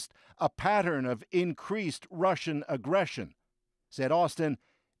noticed a pattern of increased Russian aggression. Said Austin,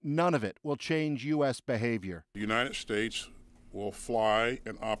 none of it will change U.S. behavior. The United States will fly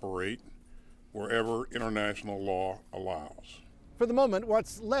and operate wherever international law allows. For the moment,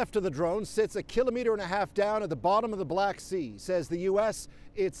 what's left of the drone sits 1.5 kilometers down at the bottom of the Black Sea. Says the U.S.,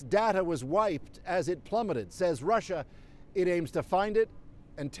 its data was wiped as it plummeted. Says Russia, it aims to find it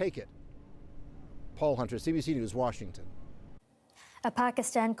and take it. Paul Hunter, CBC News, Washington. A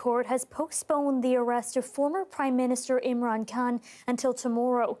Pakistan court has postponed the arrest of former Prime Minister Imran Khan until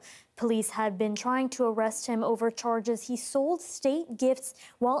tomorrow. Police had been trying to arrest him over charges he sold state gifts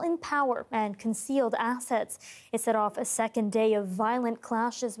while in power and concealed assets. It set off a second day of violent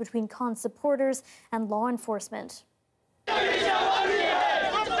clashes between Khan supporters and law enforcement.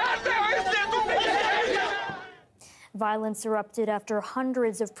 Violence erupted after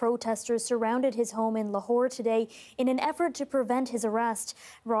hundreds of protesters surrounded his home in Lahore today in an effort to prevent his arrest.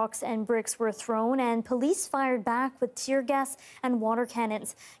 Rocks and bricks were thrown and police fired back with tear gas and water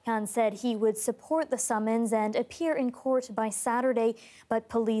cannons. Khan said he would support the summons and appear in court by Saturday, but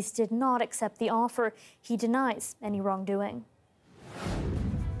police did not accept the offer. He denies any wrongdoing.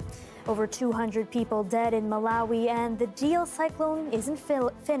 Over 200 people dead in Malawi, and the Deal cyclone isn't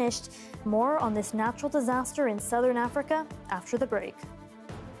finished. More on this natural disaster in southern Africa after the break.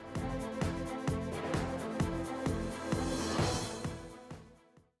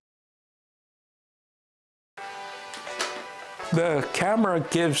 The camera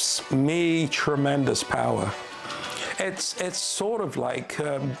gives me tremendous power. It's sort of like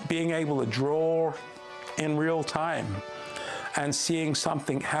being able to draw in real time and seeing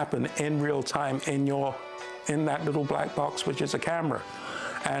something happen in real time in that little black box, which is a camera.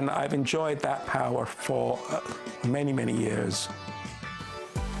 And I've enjoyed that power for many, many years.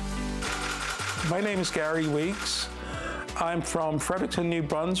 My name is Gary Weeks. I'm from Fredericton, New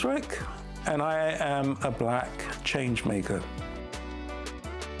Brunswick, and I am a black change maker.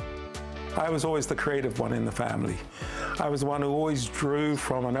 I was always the creative one in the family. I was the one who always drew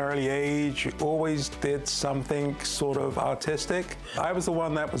from an early age, always did something sort of artistic. I was the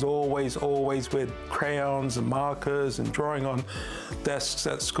one that was always with crayons and markers and drawing on desks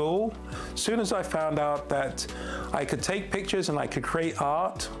at school. As soon as I found out that I could take pictures and I could create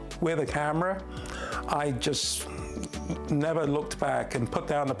art with a camera, I just never looked back and put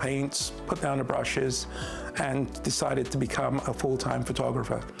down the paints, put down the brushes, and decided to become a full-time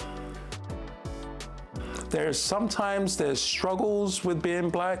photographer. Sometimes there's struggles with being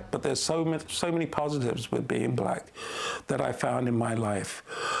black, but there's so many positives with being black that I found in my life.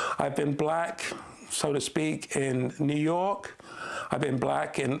 I've been black, so to speak, in New York. I've been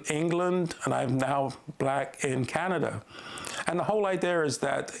black in England, and I'm now black in Canada. And the whole idea is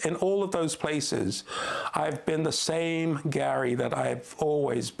that in all of those places, I've been the same Gary that I've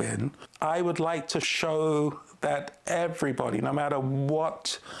always been. I would like to show that everybody, no matter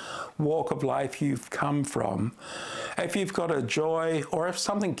what walk of life you've come from, if you've got a joy or if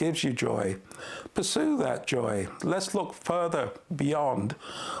something gives you joy, pursue that joy. Let's look further beyond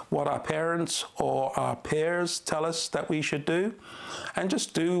what our parents or our peers tell us that we should do, and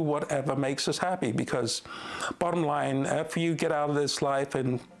just do whatever makes us happy. Because bottom line, if you get out of this life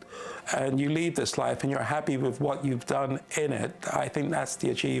and you leave this life and you're happy with what you've done in it, I think that's the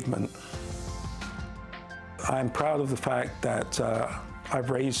achievement. I'm proud of the fact that I've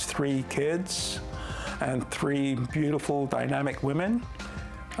raised 3 kids and 3 beautiful, dynamic women.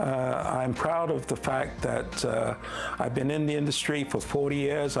 I'm proud of the fact that I've been in the industry for 40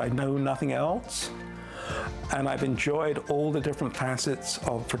 years. I know nothing else. And I've enjoyed all the different facets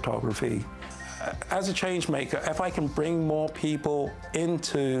of photography. As a change maker, if I can bring more people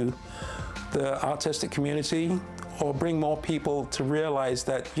into the artistic community, or bring more people to realize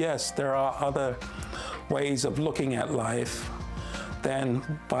that, yes, there are other ways of looking at life than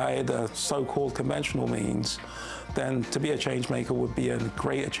by the so-called conventional means, then to be a change maker would be a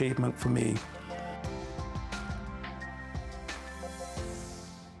great achievement for me.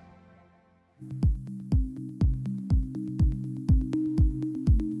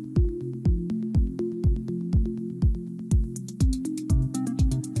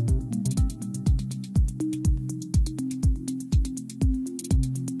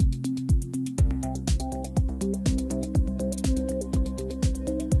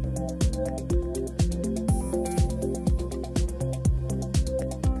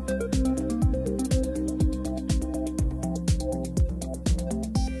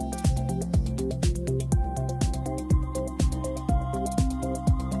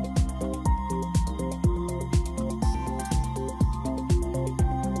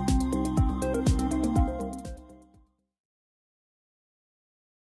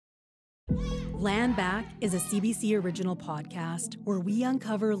 Land Back is a CBC original podcast where we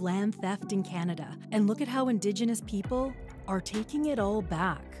uncover land theft in Canada and look at how Indigenous people are taking it all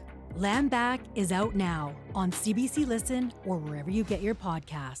back. Land Back is out now on CBC Listen or wherever you get your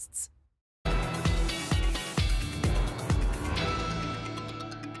podcasts.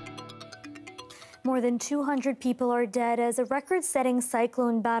 More than 200 people are dead as a record-setting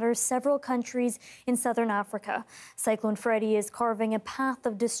cyclone batters several countries in southern Africa. Cyclone Freddy is carving a path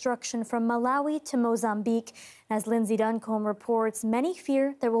of destruction from Malawi to Mozambique. As Lindsay Duncombe reports, many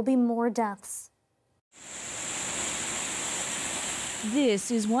fear there will be more deaths.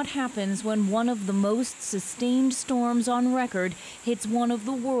 This is what happens when one of the most sustained storms on record hits one of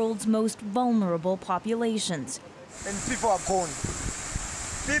the world's most vulnerable populations. And people are gone.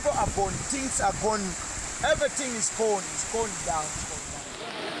 People are gone, things are gone, everything is gone, it's gone down, it's gone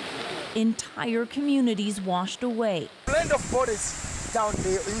down. Entire communities washed away. Plenty of bodies down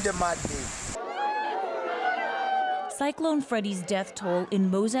there in the mud there. Cyclone Freddy's death toll in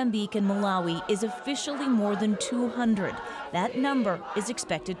Mozambique and Malawi is officially more than 200. That number is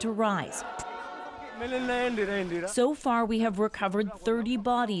expected to rise. So far, we have recovered 30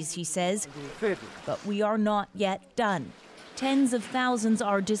 bodies, he says, but we are not yet done. Tens of thousands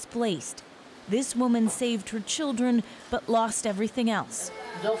are displaced. This woman saved her children, but lost everything else.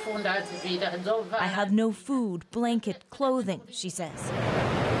 I have no food, blanket, clothing, she says.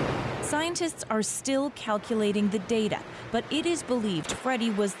 Scientists are still calculating the data, but it is believed Freddy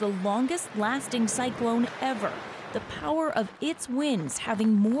was the longest-lasting cyclone ever. The power of its winds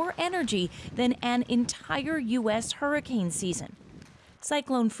having more energy than an entire U.S. hurricane season.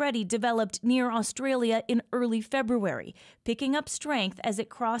 Cyclone Freddy developed near Australia in early February, picking up strength as it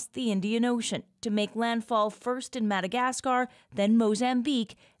crossed the Indian Ocean to make landfall first in Madagascar, then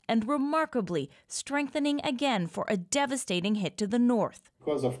Mozambique, and remarkably strengthening again for a devastating hit to the north.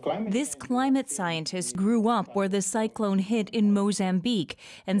 Because of climate. This climate scientist grew up where the cyclone hit in Mozambique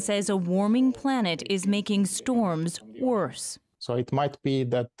and says a warming planet is making storms worse. So it might be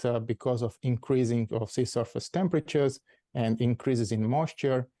that because of increasing of sea surface temperatures and increases in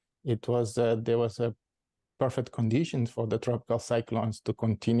moisture, there was a perfect condition for the tropical cyclones to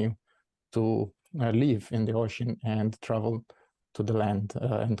continue to live in the ocean and travel to the land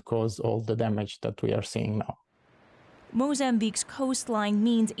and cause all the damage that we are seeing now. Mozambique's coastline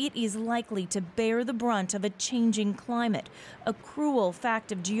means it is likely to bear the brunt of a changing climate, a cruel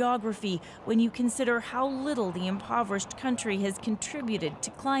fact of geography when you consider how little the impoverished country has contributed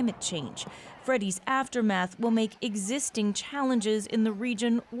to climate change. Freddy's aftermath will make existing challenges in the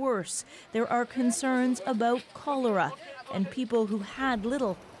region worse. There are concerns about cholera, and people who had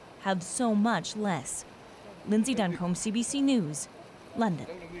little have so much less. Lindsay Duncombe, CBC News, London.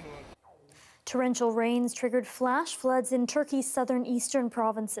 Torrential rains triggered flash floods in Turkey's southern eastern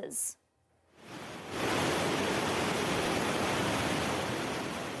provinces.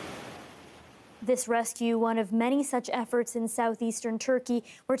 This rescue, one of many such efforts in southeastern Turkey,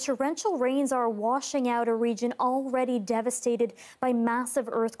 where torrential rains are washing out a region already devastated by massive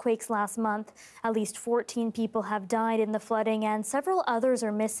earthquakes last month. At least 14 people have died in the flooding and several others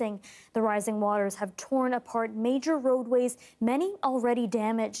are missing. The rising waters have torn apart major roadways, many already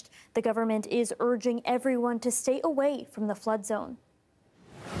damaged. The government is urging everyone to stay away from the flood zone.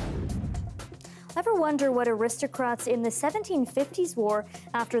 Ever wonder what aristocrats in the 1750s wore?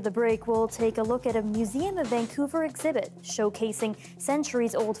 After the break, we'll take a look at a Museum of Vancouver exhibit showcasing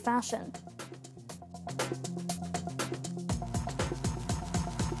centuries-old fashion.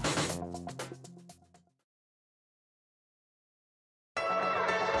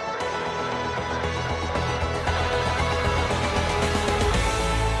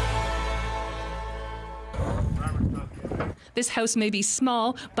 This house may be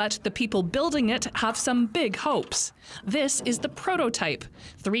small, but the people building it have some big hopes. This is the prototype,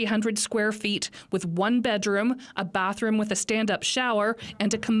 300 square feet with one bedroom, a bathroom with a stand-up shower,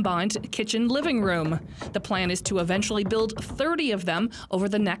 and a combined kitchen living room. The plan is to eventually build 30 of them over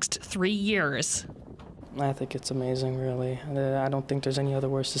the next 3 years. I think it's amazing, really. I don't think there's any other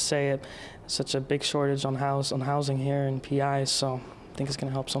words to say it. Such a big shortage on housing here in PI, so I think it's going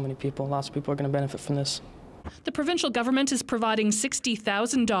to help so many people. Lots of people are going to benefit from this. The provincial government is providing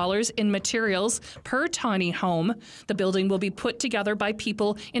 $60,000 in materials per tiny home. The building will be put together by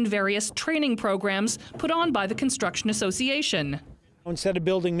people in various training programs put on by the Construction Association. Instead of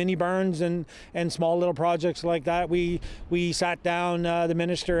building mini barns and small little projects like that, we sat down, the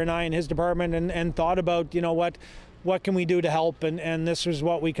minister and I and his department, and thought about, you know, what can we do to help, and this was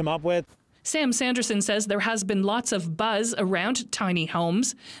what we come up with. Sam Sanderson says there has been lots of buzz around tiny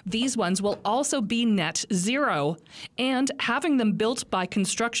homes. These ones will also be net zero. And having them built by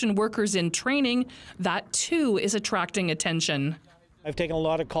construction workers in training, that too is attracting attention. I've taken a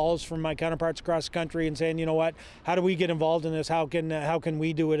lot of calls from my counterparts across the country and saying, you know what, how do we get involved in this? How can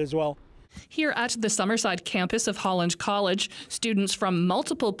we do it as well? Here at the Summerside campus of Holland College, students from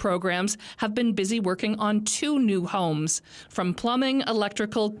multiple programs have been busy working on 2 new homes. From plumbing,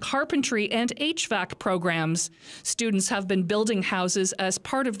 electrical, carpentry, and HVAC programs. Students have been building houses as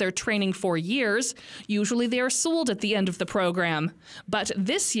part of their training for years. Usually they are sold at the end of the program. But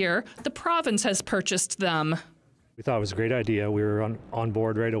this year, the province has purchased them. We thought it was a great idea. We were on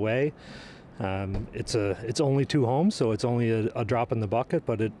board right away. It's only 2 homes, so it's only a drop in the bucket,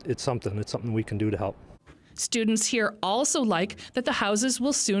 but it's something we can do to help. Students here also like that the houses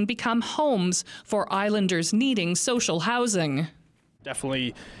will soon become homes for islanders needing social housing.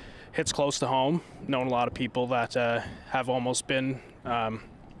 Definitely hits close to home. Known a lot of people that have almost been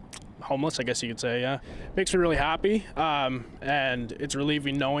homeless, I guess you could say, yeah. Makes me really happy, and it's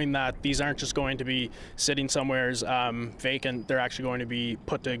relieving knowing that these aren't just going to be sitting somewhere vacant. They're actually going to be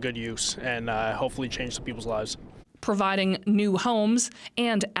put to good use and hopefully change some people's lives. providing new homes,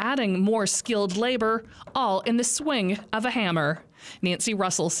 and adding more skilled labor, all in the swing of a hammer. Nancy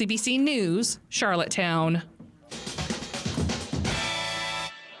Russell, CBC News, Charlottetown.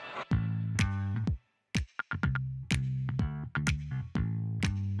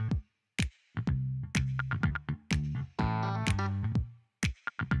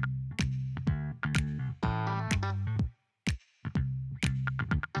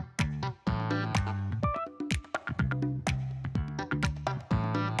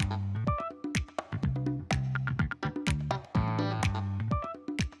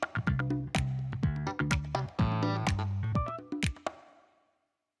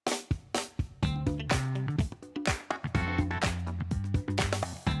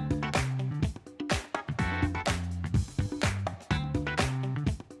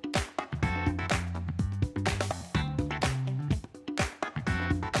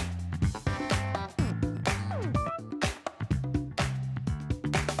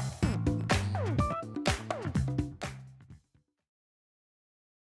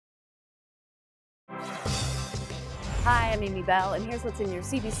 Hi, I'm Amy Bell, and here's what's in your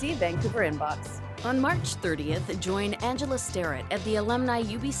CBC Vancouver inbox. On March 30th, join Angela Starrett at the Alumni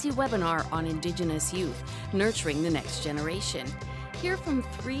UBC webinar on Indigenous youth, nurturing the next generation. Hear from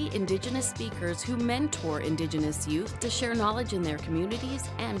 3 Indigenous speakers who mentor Indigenous youth to share knowledge in their communities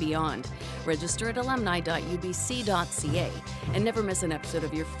and beyond. Register at alumni.ubc.ca and never miss an episode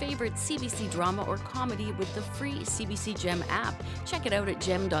of your favorite CBC drama or comedy with the free CBC Gem app. Check it out at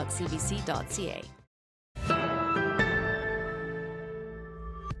gem.cbc.ca.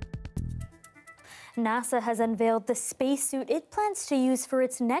 NASA has unveiled the spacesuit it plans to use for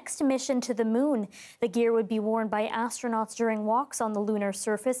its next mission to the moon. The gear would be worn by astronauts during walks on the lunar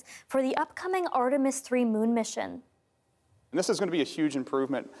surface for the upcoming Artemis 3 moon mission. And this is going to be a huge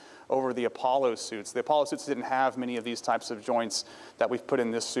improvement over the Apollo suits. The Apollo suits didn't have many of these types of joints that we've put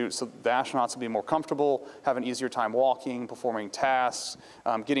in this suit, so the astronauts will be more comfortable, have an easier time walking, performing tasks,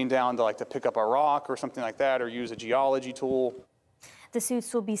 getting down to pick up a rock or something like that, or use a geology tool. The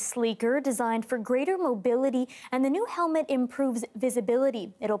suits will be sleeker, designed for greater mobility, and the new helmet improves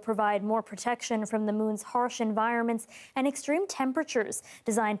visibility. It'll provide more protection from the moon's harsh environments and extreme temperatures,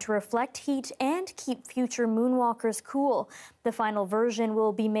 designed to reflect heat and keep future moonwalkers cool. The final version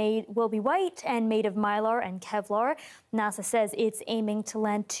will be white and made of Mylar and Kevlar. NASA says it's aiming to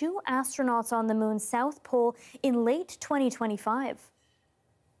land 2 astronauts on the moon's south pole in late 2025.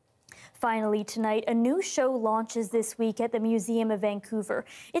 Finally, tonight, a new show launches this week at the Museum of Vancouver.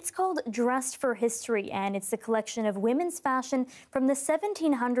 It's called Dressed for History, and it's a collection of women's fashion from the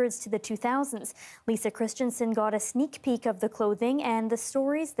 1700s to the 2000s. Lisa Christensen got a sneak peek of the clothing and the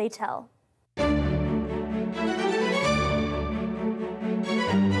stories they tell.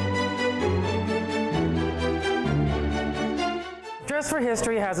 Dress for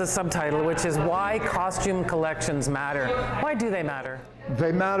History has a subtitle, which is Why Costume Collections Matter. Why do they matter?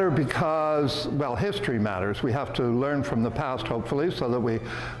 They matter because, well, history matters. We have to learn from the past, hopefully, so that we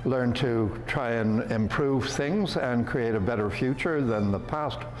learn to try and improve things and create a better future than the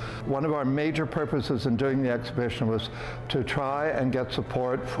past. One of our major purposes in doing the exhibition was to try and get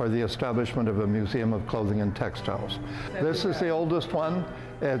support for the establishment of a museum of clothing and textiles. This is the oldest one.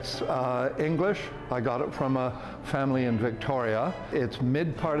 It's English. I got it from a family in Victoria. It's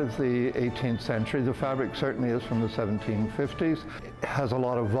mid part of the 18th century. The fabric certainly is from the 1750s. It has a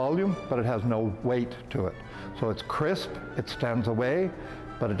lot of volume, but it has no weight to it. So it's crisp, it stands away,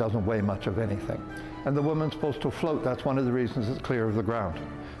 but it doesn't weigh much of anything. And the woman's supposed to float. That's one of the reasons it's clear of the ground.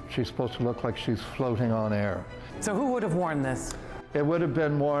 She's supposed to look like she's floating on air. So who would have worn this? It would have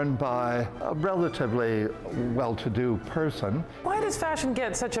been worn by a relatively well-to-do person. Why does fashion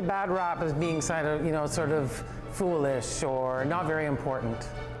get such a bad rap as being sort of foolish or not very important?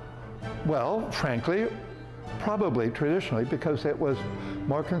 Well, frankly, probably traditionally because it was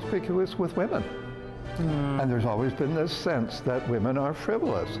more conspicuous with women. And there's always been this sense that women are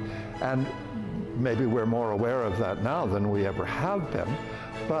frivolous. And maybe we're more aware of that now than we ever have been.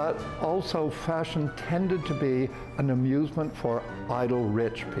 But also fashion tended to be an amusement for idle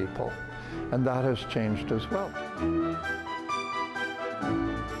rich people. And that has changed as well.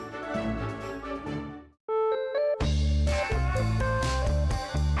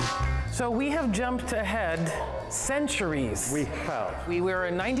 So we have jumped ahead centuries. We have. We were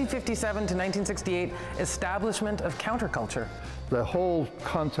in 1957 to 1968, establishment of counterculture. The whole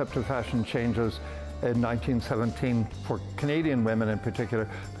concept of fashion changes in 1917 for Canadian women in particular,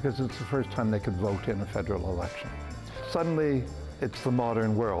 because it's the first time they could vote in a federal election. Suddenly, it's the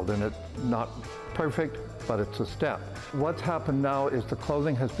modern world, and it's not perfect, but it's a step. What's happened now is the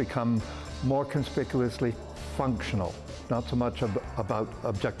clothing has become more conspicuously functional, not so much about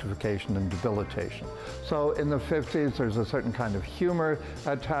objectification and debilitation. So in the 50s, there's a certain kind of humor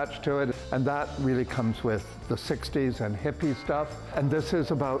attached to it, and that really comes with the 60s and hippie stuff. And this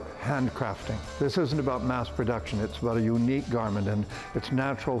is about handcrafting. This isn't about mass production. It's about a unique garment, and it's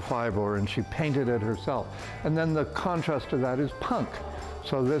natural fiber, and she painted it herself. And then the contrast to that is punk.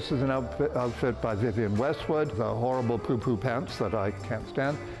 So this is an outfit by Vivienne Westwood, the horrible poo-poo pants that I can't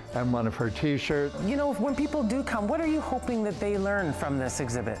stand, and one of her t-shirts. You know, when people do come, what are you hoping that they learn from this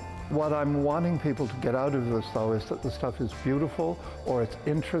exhibit? What I'm wanting people to get out of this, though, is that the stuff is beautiful or it's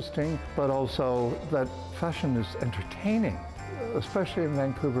interesting, but also that fashion is entertaining. Especially in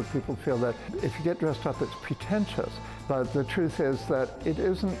Vancouver, people feel that if you get dressed up, it's pretentious. But the truth is that it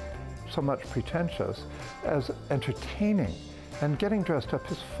isn't so much pretentious as entertaining. And getting dressed up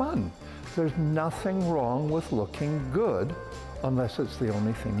is fun. There's nothing wrong with looking good unless it's the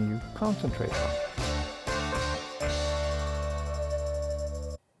only thing you concentrate on.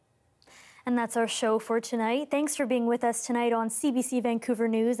 And that's our show for tonight. Thanks for being with us tonight on CBC Vancouver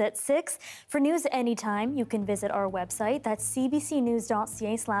News at 6. For news anytime, you can visit our website. That's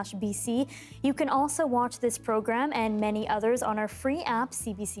cbcnews.ca/BC. You can also watch this program and many others on our free app,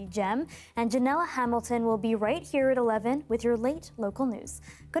 CBC Gem. And Janella Hamilton will be right here at 11 with your late local news.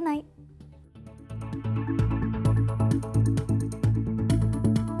 Good night.